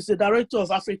 and she's the director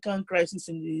of African crisis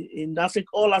in Africa,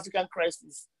 all African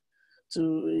crisis,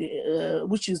 to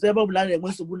which is the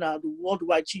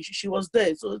worldwide. She was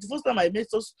there. So the first time I met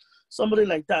somebody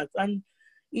like that, and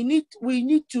we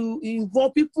need to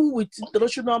involve people with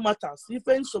international matters.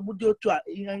 Even somebody to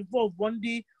involve one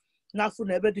day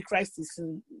the crisis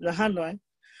in Hanoi.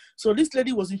 So this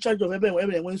lady was in charge of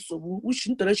which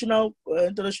international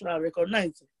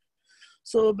recognized.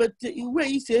 So, but the way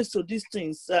he says so these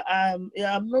things, I'm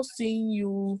not seeing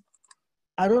you.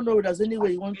 I don't know if there's any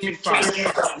way you want to fast.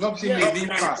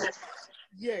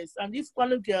 Yes, and if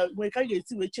one of we can get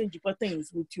to change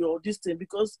things with your this thing,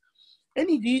 because I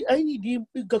need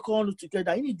to go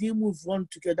together. I need to move on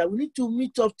together. We need to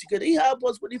meet up together. He help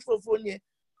us with the phone.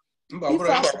 I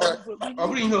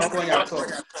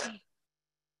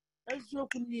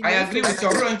agree with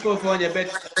your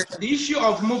but the issue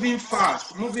of moving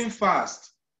fast.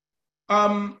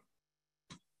 I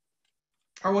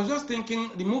was just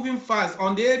thinking the moving fast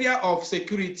on the area of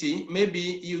security.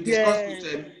 Maybe you discussed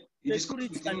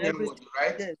with him,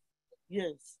 right?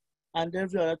 Yes. And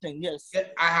every other thing, yes.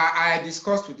 I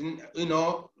discussed with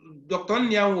Dr.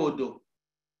 Nyawodo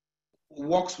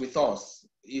works with us.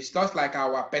 He's just like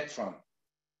our patron.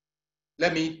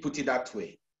 Let me put it that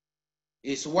way.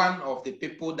 He's one of the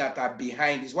people that are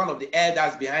behind, he's one of the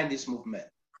elders behind this movement.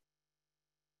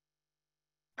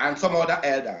 And some other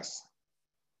elders.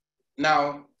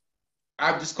 Now,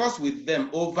 I've discussed with them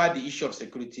over the issue of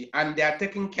security, and they are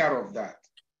taking care of that.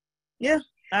 Yeah.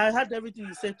 I heard everything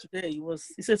you said today.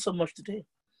 He said so much today.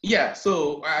 Yeah,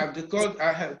 so I have discussed.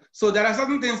 So there are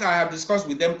certain things I have discussed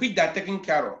with them which they are taking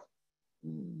care of.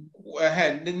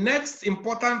 the next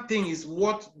important thing is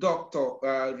what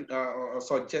Dr.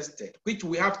 Suggested, which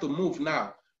we have to move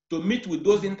now to meet with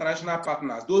those international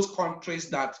partners, those countries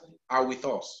that are with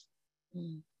us.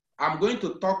 I'm going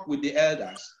to talk with the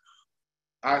elders.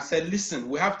 I said, listen,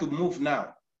 we have to move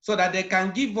now so that they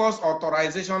can give us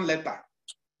authorization letter.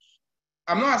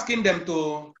 I'm not asking them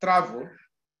to travel.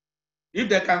 If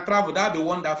they can travel, that'd be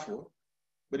wonderful.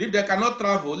 But if they cannot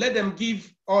travel, let them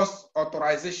give us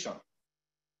authorization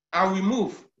and we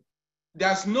move.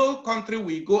 There's no country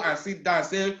we go and sit down and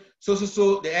say,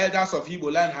 so the elders of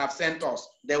Igbo land have sent us.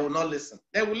 They will not listen.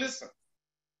 They will listen.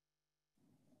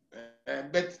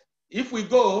 But if we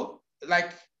go,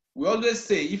 like we always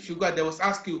say, if you go, they will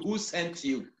ask you who sent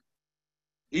you.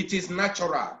 It is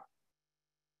natural.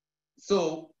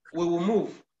 So we will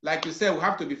move. Like you said, we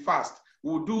have to be fast.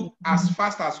 We'll do as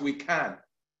fast as we can.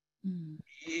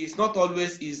 It's not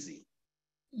always easy.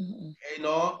 You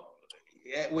know,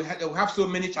 we have so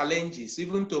many challenges,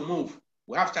 even to move.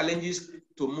 We have challenges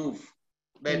to move.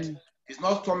 But it's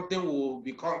not something we'll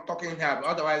be talking here.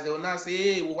 Otherwise, they will not say,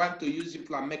 hey, we want to use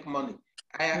people and make money.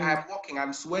 I'm working,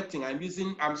 I'm sweating,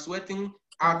 I'm sweating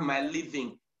out my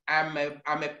living. I'm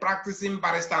a practicing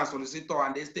barrister and solicitor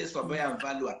and estate surveyor and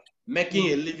valuer,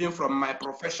 making a living from my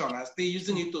profession and still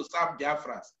using it to serve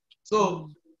Biafrans. So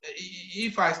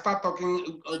if I start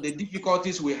talking the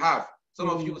difficulties we have, some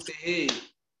of you will say,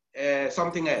 hey,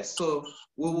 something else. So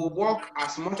we will work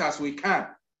as much as we can.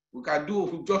 We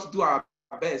just do our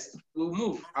best. We'll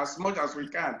move as much as we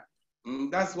can.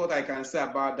 That's what I can say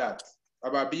about that,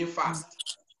 about being fast.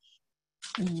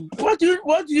 What do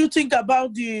you think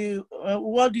about the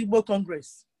World Igbo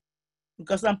Congress?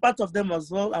 Because I'm part of them as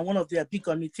well. I'm one of their big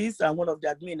committees and one of the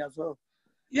admin as well.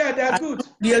 Yeah, they're good.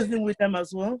 Liaising with them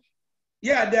as well.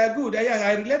 Yeah, they're good. Yeah,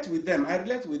 I relate with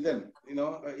them. You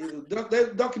know,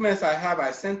 the documents I have,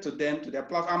 I sent to them, to their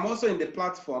platform. I'm also in the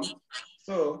platform.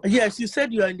 So yes, you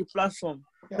said you are in the platform.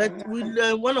 Yeah, but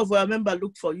will one of our members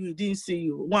look for you? He didn't see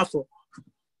you. Wafo.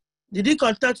 Did he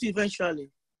contact you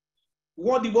eventually?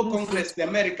 World Igbo Congress, the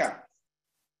America.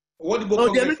 World Igbo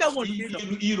Congress, the American one,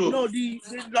 Europe. No, the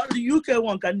UK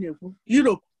one can you?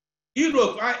 Europe.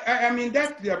 Europe. I mean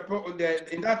that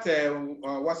in that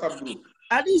WhatsApp group.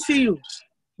 I didn't see you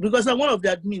because I'm one of the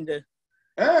admin there.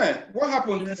 What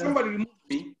happened? Yeah. Somebody removed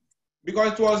me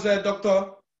because it was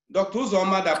Dr.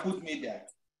 Uzoma that put me there.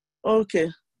 Okay.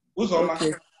 Uzoma.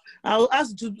 Okay. I'll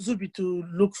ask Zubi to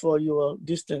look for your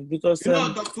distance because you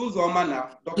know Dr. Uzoma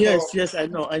now. Yes, I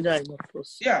know, of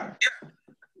course. Yeah.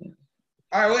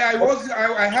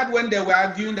 I had when they were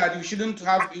arguing that you shouldn't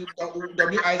have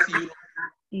WIC Europe,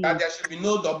 that there should be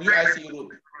no WIC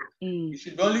Europe. You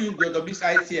should only use the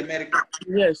WIC America.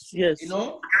 Yes. You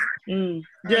know?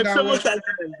 There's so much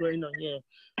argument going on here.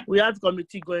 We have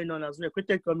committee going on as well.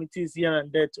 Created committees here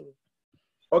and there too.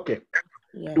 Okay.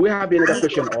 Yeah. Do we have any other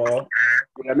question or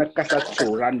we are not cast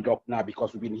to round up now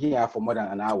because we've been here for more than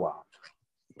an hour?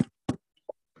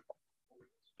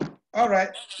 All right.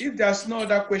 If there's no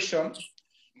other question,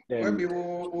 then maybe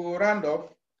we'll round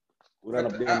up. We'll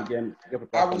round up again.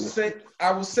 I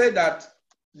will say that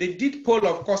the deed poll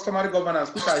of customary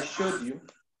governance, which I showed you,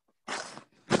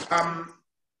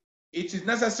 it is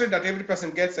necessary that every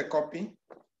person gets a copy.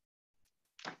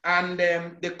 And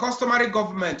the customary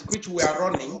government, which we are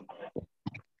running,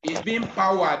 is being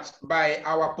powered by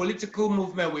our political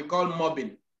movement we call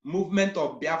MOBIN, Movement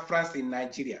of Biafrans in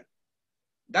Nigeria.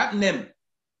 That name,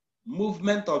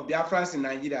 Movement of Biafrans in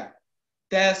Nigeria,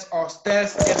 tells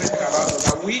everything about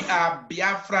us, that we are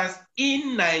Biafrans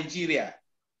in Nigeria.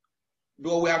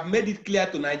 Though we have made it clear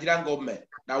to Nigerian government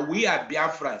that we are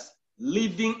Biafrans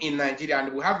living in Nigeria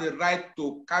and we have the right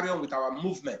to carry on with our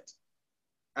movement.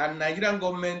 And Nigerian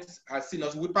government has seen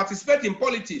us. We participate in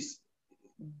politics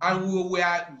and we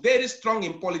are very strong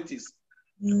in politics.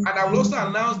 And I will also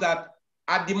announce that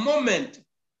at the moment,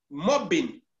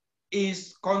 MOBIN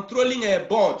is controlling a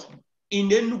board in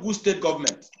the Enugu state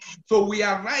government. So we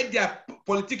are right there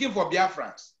politicking for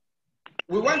Biafrans.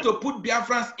 We want to put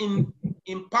Biafrans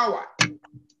in power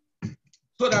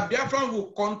so that Biafrans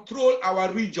will control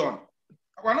our region.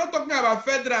 We're not talking about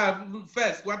federal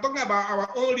first. We're talking about our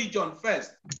own region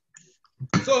first.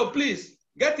 So please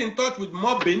get in touch with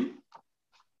MOBIN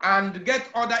and get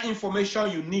other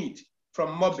information you need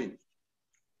from MOBIN.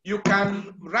 You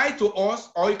can write to us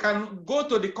or you can go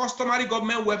to the customary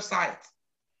government website,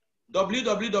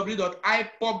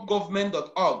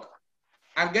 www.ipopgovernment.org,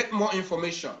 and get more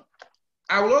information.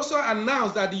 I will also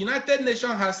announce that the United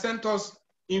Nations has sent us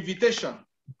invitation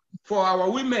for our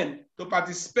women to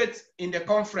participate in the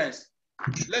conference.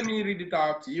 Let me read it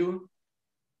out to you.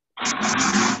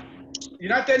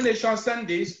 United Nations sent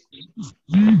this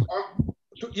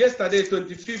yesterday,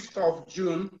 25th of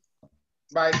June,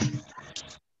 by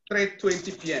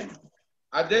 3:20 p.m.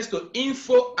 Addressed to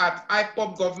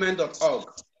info@ipopgovernment.org.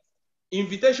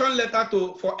 Invitation letter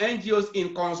for NGOs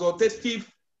in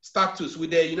consultative status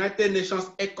with the United Nations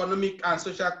Economic and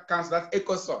Social Council, that's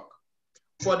ECOSOC,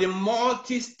 for the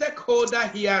multi-stakeholder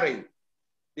hearing.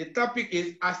 The topic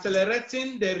is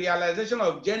accelerating the realization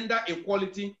of gender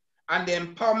equality and the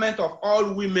empowerment of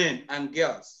all women and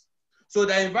girls. So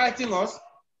they're inviting us,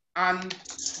 and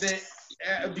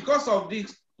because of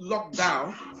this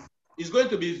lockdown, it's going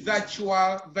to be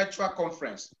virtual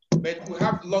conference, but we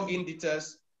have login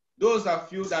details. Those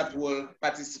of you that will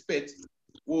participate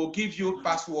will give you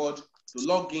password to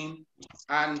log in,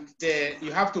 and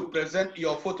you have to present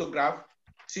your photograph.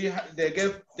 See, they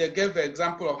gave an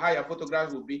example of how your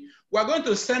photographs will be. We're going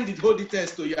to send the whole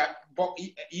details to your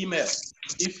email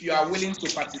if you are willing to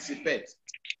participate.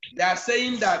 They are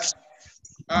saying that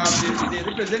the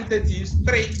representatives,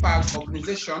 3 per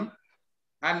organization,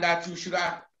 and that it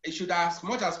should as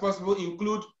much as possible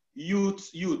include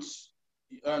youths,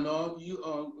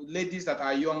 ladies that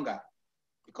are younger,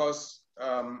 because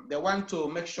they want to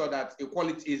make sure that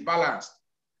equality is balanced.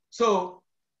 So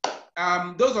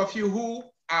those of you who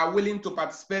are willing to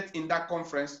participate in that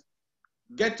conference,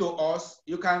 get to us.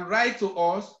 You can write to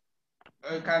us.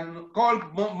 You can call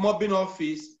mobbing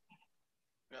office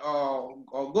or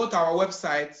go to our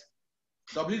website,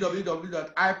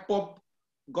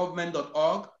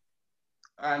 www.ipopgovernment.org,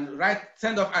 and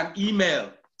send us an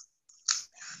email.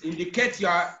 Indicate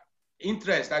your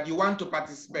interest that you want to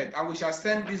participate, and we shall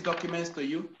send these documents to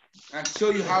you and show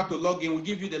you how to log in. We'll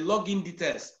give you the login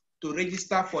details to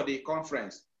register for the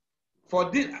conference. For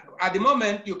this, at the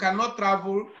moment, you cannot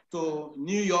travel to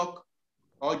New York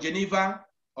or Geneva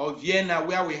or Vienna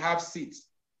where we have seats.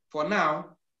 For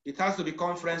now, it has to be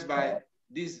conferenced by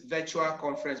this virtual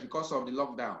conference because of the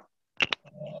lockdown.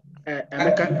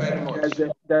 Thank you very much.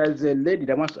 There's a lady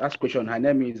that wants to ask a question. Her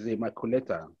name is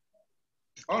Immaculata.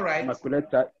 All right.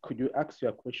 Immaculata, could you ask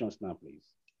your questions now,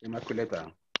 please?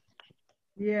 Immaculata.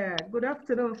 Yeah, good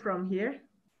afternoon from here.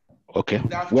 Okay,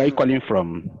 where are you calling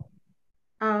from?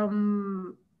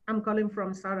 I'm calling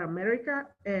from South America,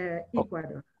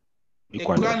 Ecuador.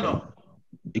 Ecuador.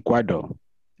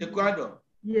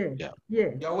 Yeah.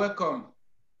 You're welcome.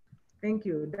 Thank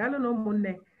you.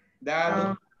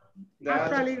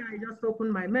 Actually, I just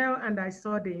opened my mail and I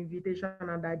saw the invitation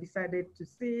and I decided to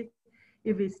see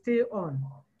if it's still on.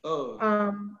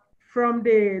 From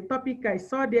the topic I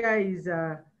saw there is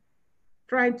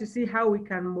trying to see how we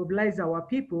can mobilize our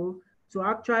people to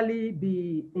actually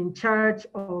be in charge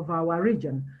of our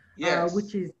region, yes.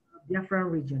 Which is the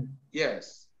Biafran region.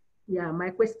 Yes. Yeah, my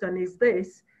question is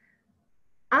this.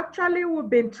 Actually, we've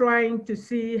been trying to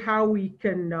see how we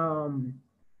can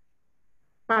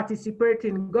participate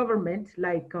in government,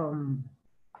 like during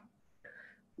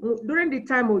the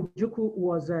time Ojukwu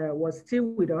was still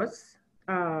with us,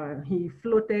 he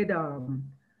floated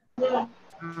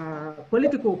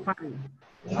political party.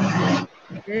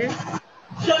 Okay?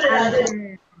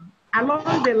 And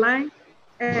along the line,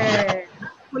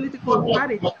 political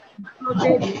party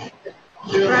floated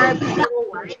tribe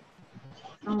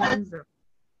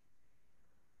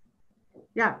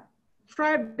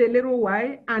tried a little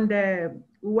while, and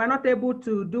we were not able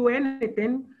to do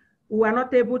anything. We were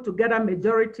not able to get a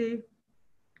majority.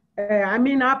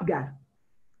 APGA.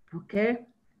 Okay.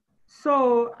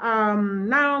 So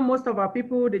now most of our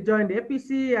people, they joined the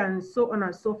APC and so on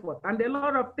and so forth. And a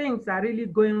lot of things are really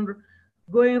going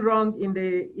wrong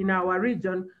in our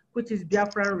region, which is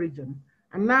Biafran region.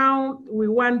 And now we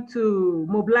want to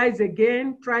mobilize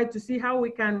again, try to see how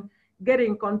we can get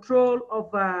in control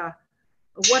of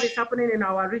what is happening in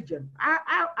our region.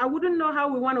 I wouldn't know how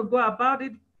we want to go about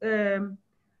it,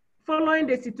 following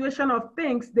the situation of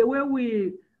things, the way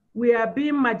we are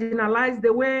being marginalized,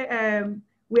 the way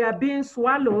we are being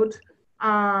swallowed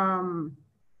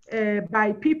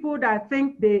by people that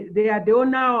think they are the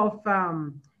owner of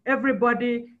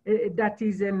everybody that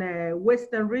is in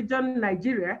Western region,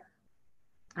 Nigeria.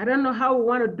 I don't know how we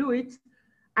want to do it.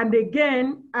 And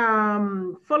again,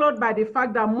 followed by the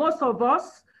fact that most of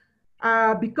us,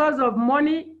 because of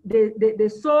money, they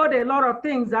sold a lot of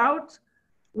things out.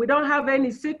 We don't have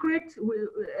any secret.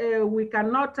 We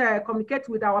cannot communicate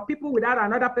with our people without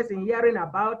another person hearing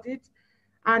about it.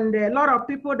 And a lot of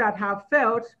people that have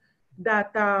felt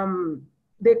that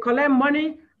they collect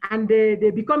money and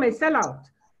they become a sellout.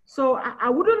 So I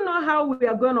wouldn't know how we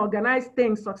are going to organize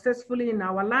things successfully in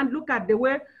our land. Look at the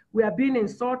way we are being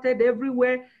insulted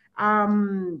everywhere.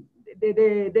 The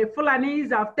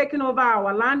Fulanis have taken over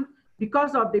our land.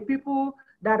 because of the people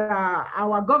that are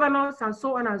our governors and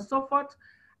so on and so forth.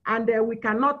 And we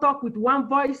cannot talk with one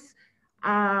voice.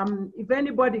 If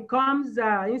anybody comes,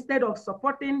 instead of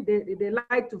supporting, they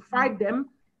like to fight them.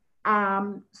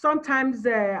 Sometimes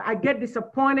I get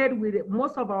disappointed with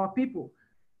most of our people.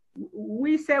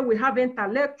 We say we have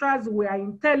intellectuals, we are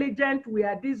intelligent, we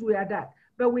are this, we are that,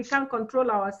 but we can't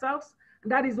control ourselves.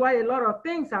 And that is why a lot of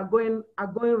things are going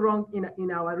wrong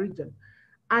in our region.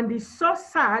 And it's so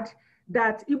sad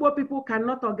that Igbo people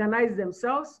cannot organize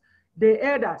themselves. The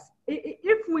elders.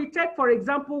 If we take, for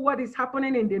example, what is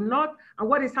happening in the north and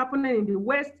what is happening in the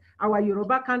west, our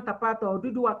Yoruba counterpart or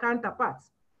Duduwa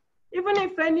counterparts, even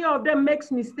if any of them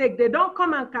makes mistake, they don't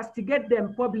come and castigate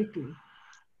them publicly.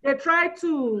 They try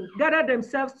to gather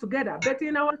themselves together. But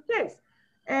in our case,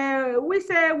 we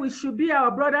say we should be our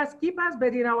brothers' keepers,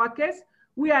 but in our case,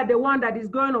 we are the one that is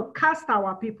going to cast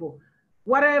our people.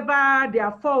 Whatever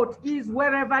their fault is,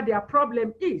 wherever their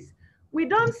problem is, we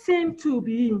don't seem to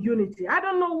be in unity. I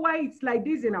don't know why it's like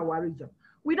this in our region.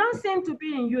 We don't seem to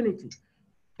be in unity.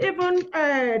 Even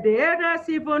the elders,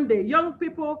 even the young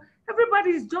people,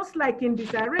 everybody is just like in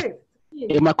disarray.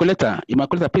 Immaculata,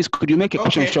 please, could you make a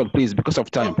question short, please, because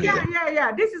of time, please?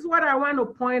 Yeah. This is what I want to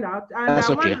point out. And That's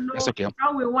I okay. want to know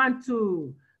how we want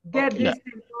to get this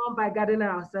thing on by gathering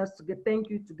ourselves to get. Thank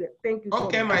you.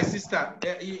 Okay, my sister,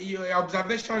 your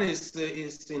observation is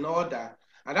in order.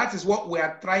 And that is what we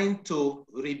are trying to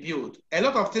rebuild. A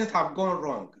lot of things have gone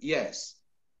wrong, yes.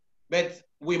 But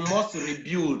we must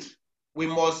rebuild. We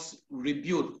must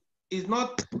rebuild. It's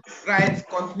not right to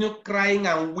continue crying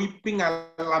and weeping and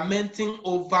lamenting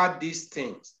over these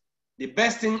things. The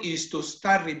best thing is to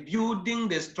start rebuilding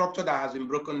the structure that has been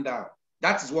broken down.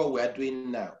 That is what we are doing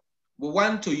now. We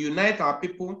want to unite our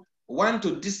people. We want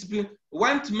to discipline. We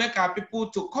want to make our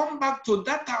people to come back to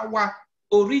that our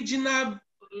original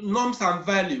norms and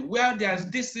value, where there's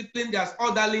discipline, there's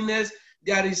orderliness,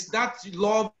 there is that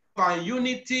love and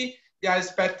unity, there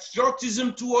is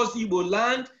patriotism towards Igbo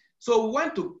land. So we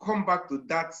want to come back to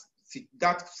that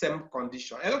same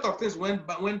condition. A lot of things went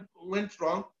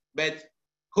wrong, but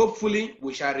hopefully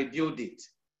we shall rebuild it.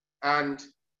 And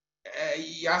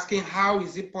you're asking how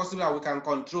is it possible that we can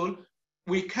control?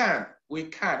 We can,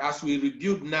 as we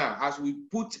rebuild now, as we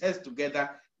put heads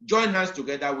together, join hands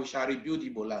together, we shall rebuild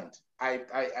Igbo land.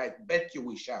 I bet you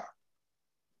we shall.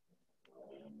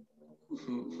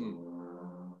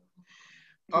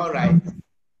 All right,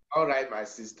 my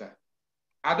sister.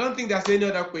 I don't think there's any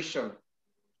other question.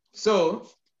 So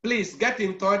please get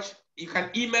in touch. You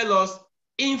can email us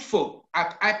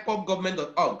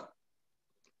info@ipopgovernment.org,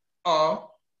 or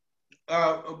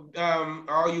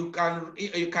you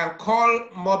can call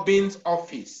Mobin's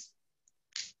office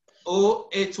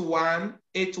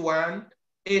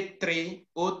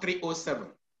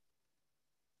 081-81-83-0307.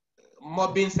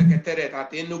 Mobin Secretariat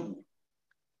at Enugu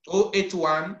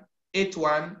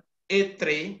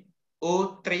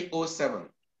 081-81-83-0307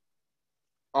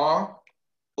 or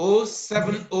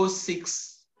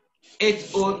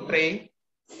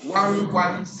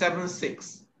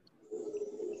 0706-803-1176.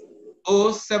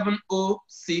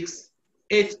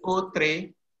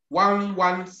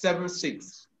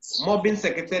 0706-803-1176. Mobin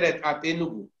Secretariat at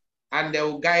Enugu, and they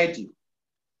will guide you.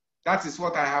 That is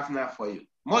what I have now for you.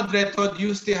 Moderator, do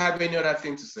you still have any other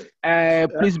thing to say?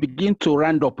 Please begin to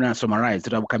round up now, summarize, so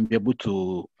that we can be able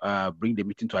to bring the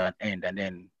meeting to an end, and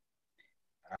then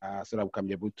so that we can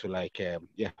be able to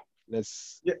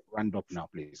let's round up now,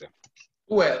 please.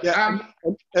 Well,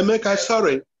 Emeka,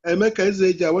 sorry,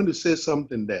 Emeka, I want to say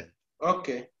something there.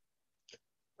 Okay.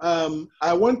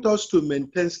 I want us to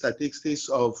maintain statistics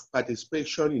of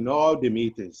participation in all the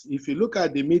meetings. If you look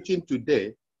at the meeting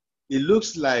today, it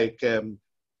looks like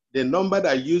the number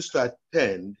that used to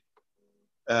attend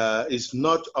is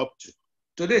not up to.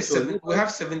 Today, so we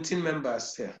have 17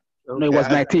 members here. Okay. No, it was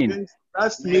 19.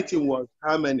 Last meeting was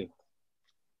how many?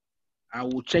 I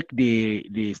will check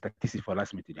the statistics for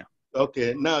last meeting. Yeah.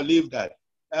 Okay, now leave that.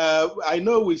 I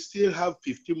know we still have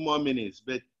 15 more minutes,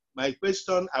 but my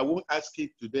question, I won't ask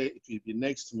it today, it will be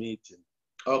next meeting.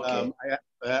 Okay.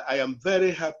 I am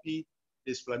very happy.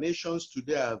 The explanations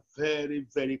today are very,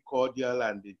 very cordial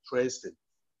and interesting.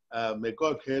 May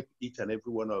God help each and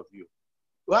every one of you.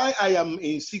 Why I am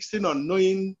insisting on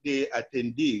knowing the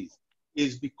attendees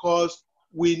is because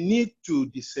we need to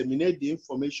disseminate the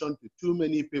information to too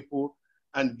many people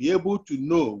and be able to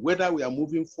know whether we are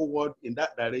moving forward in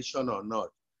that direction or not.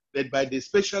 But by the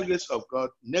special grace of God,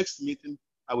 next meeting,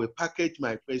 I will package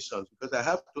my questions because I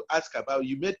have to ask about,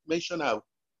 you made mention of,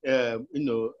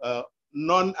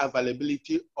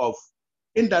 non-availability of,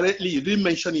 indirectly, you didn't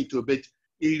mention it, but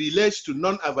it relates to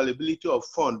non-availability of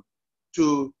funds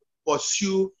to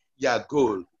pursue your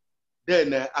goal.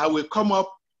 Then I will come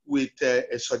up with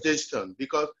a suggestion,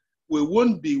 because we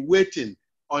won't be waiting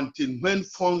until when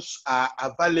funds are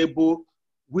available,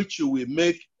 which you will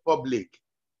make public.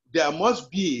 There must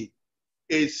be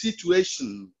a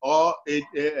situation or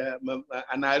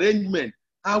an arrangement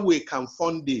how we can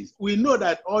fund this. We know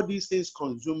that all these things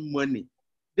consume money.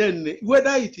 Then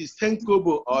whether it is 10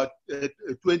 kobo or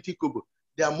 20 kobo,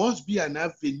 there must be an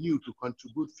avenue to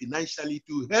contribute financially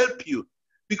to help you.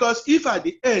 Because if at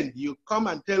the end you come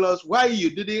and tell us why you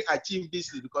didn't achieve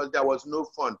this is because there was no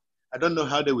fund, I don't know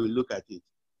how they will look at it.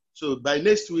 So by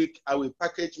next week, I will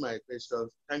package my questions.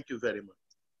 Thank you very much.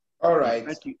 All right.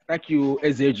 Thank you,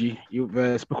 Ezeji.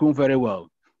 You've spoken very well.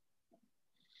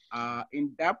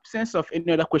 In the absence of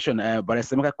any other question,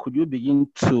 Barrister Emeka, could you begin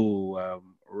to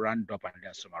round up and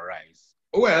then summarize?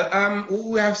 Well,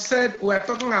 we have said we're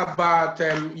talking about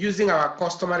using our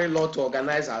customary law to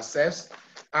organize ourselves,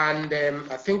 and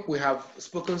I think we have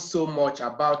spoken so much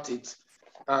about it.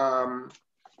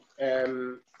 The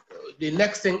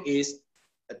next thing is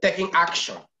taking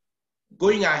action,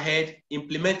 going ahead,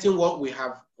 implementing what we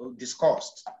have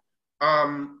discussed.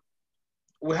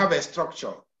 We have a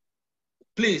structure.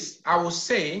 Please, I will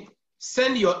say,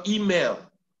 send your email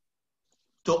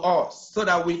to us so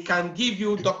that we can give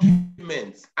you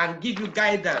documents and give you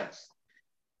guidance.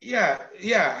 Yeah.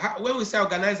 When we say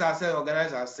organize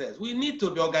ourselves, we need to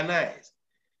be organized.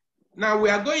 Now we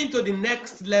are going to the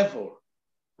next level.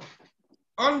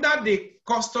 Under the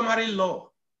customary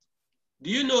law, do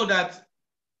you know that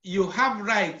you have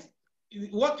rights,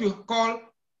 what you call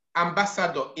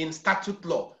ambassador in statute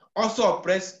law, also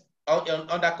operates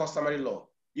under customary law.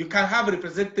 You can have a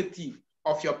representative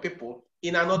of your people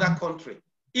in another country,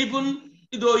 even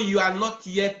though you are not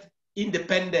yet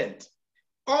independent.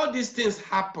 All these things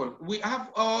happen. We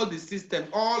have all the systems,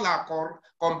 all are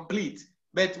complete,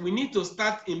 but we need to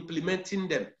start implementing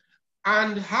them.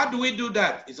 And how do we do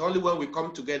that? It's only when we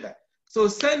come together. So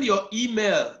send your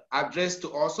email address to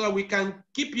us so we can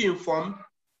keep you informed.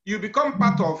 You become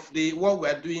part of what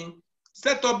we're doing.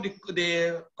 Set up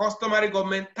the customary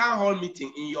government town hall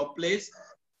meeting in your place,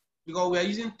 because we are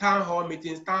using town hall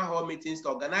meetings to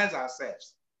organize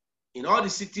ourselves. In all the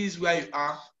cities where you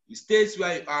are, the states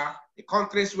where you are, the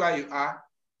countries where you are,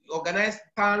 organize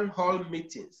town hall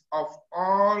meetings of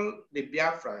all the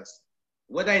Biafrans,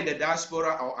 whether in the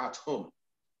diaspora or at home.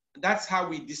 That's how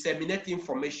we disseminate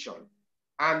information.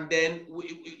 And then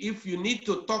if you need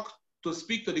to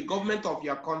speak to the government of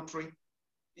your country,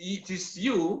 it is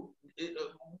you,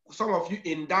 some of you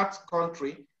in that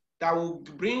country, that will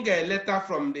bring a letter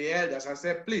from the elders and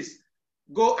say, please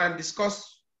go and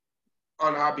discuss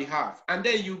on our behalf. And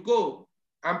then you go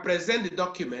and present the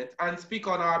document and speak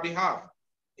on our behalf,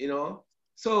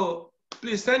 So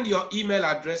please send your email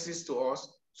addresses to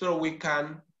us so we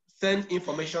can send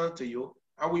information to you,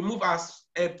 and we move as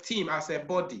a team, as a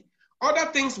body.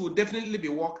 Other things will definitely be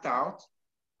worked out.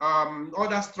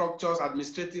 Other structures,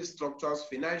 administrative structures,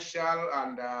 financial,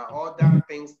 and other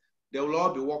things, they will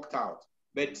all be worked out.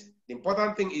 But the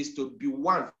important thing is to be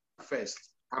one first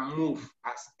and move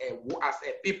as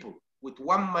a people with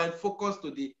one mind focused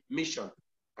to the mission,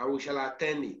 and we shall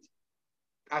attain it.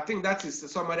 I think that is the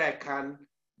summary I can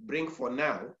bring for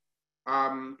now.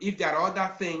 If there are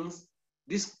other things,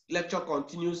 this lecture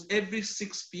continues every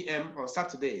 6 p.m. on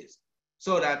Saturdays,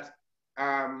 so that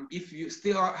if you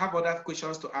still have other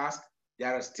questions to ask,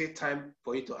 there is still time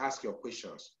for you to ask your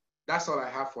questions. That's all I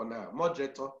have for now.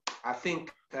 Moderator, I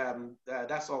think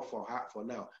that's all for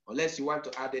now, unless you want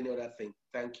to add any other thing.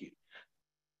 Thank you.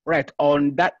 Right.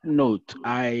 On that note,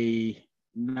 I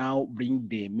now bring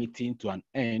the meeting to an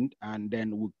end, and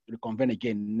then we'll reconvene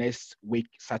again next week,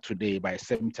 Saturday, by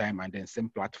same time and then same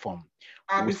platform.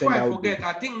 Before I forget,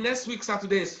 I think next week,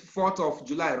 Saturday is 4th of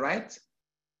July, right?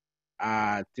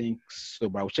 I think so,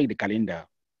 but I'll check the calendar.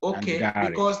 Okay,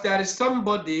 because there is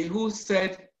somebody who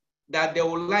said that they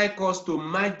would like us to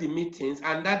merge the meetings,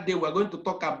 and that day we're going to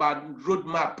talk about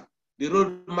the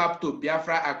roadmap to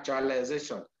Biafra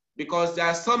actualization, because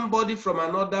there's somebody from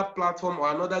another platform or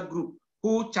another group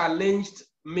who challenged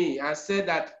me and said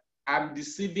that I'm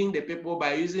deceiving the people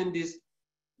by using this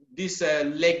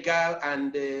legal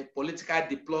and political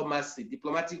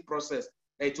diplomatic process.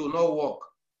 It will not work.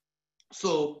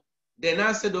 So then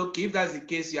I said, okay, if that's the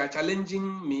case, you are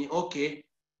challenging me, okay,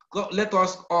 let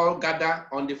us all gather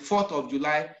on the 4th of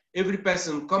July. Every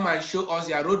person come and show us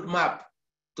your roadmap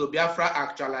to Biafra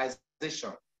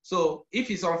actualization. So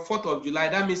if it's on 4th of July,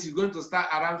 that means it's going to start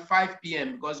around 5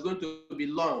 p.m. because it's going to be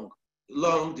long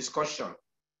discussion.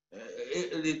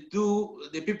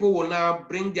 The people will now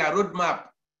bring their roadmap.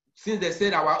 Since they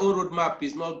said our own roadmap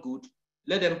is not good,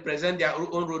 let them present their own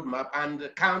roadmap and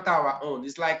counter our own.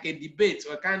 It's like a debate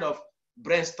or kind of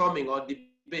brainstorming or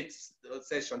debate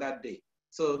session that day.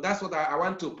 So that's what I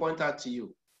want to point out to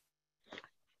you.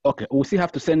 Okay, we'll still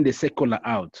have to send the circular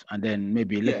out and then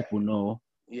maybe let people know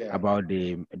about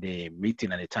the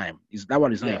meeting and the time. That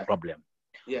one is not a problem.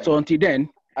 Yeah. So until then,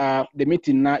 the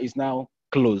meeting now is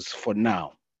closed for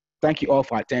now. Thank you all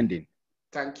for attending.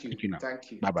 Thank you. Thank you.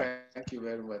 Thank you. Bye-bye. Thank you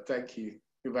very much. Thank you.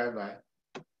 Bye-bye.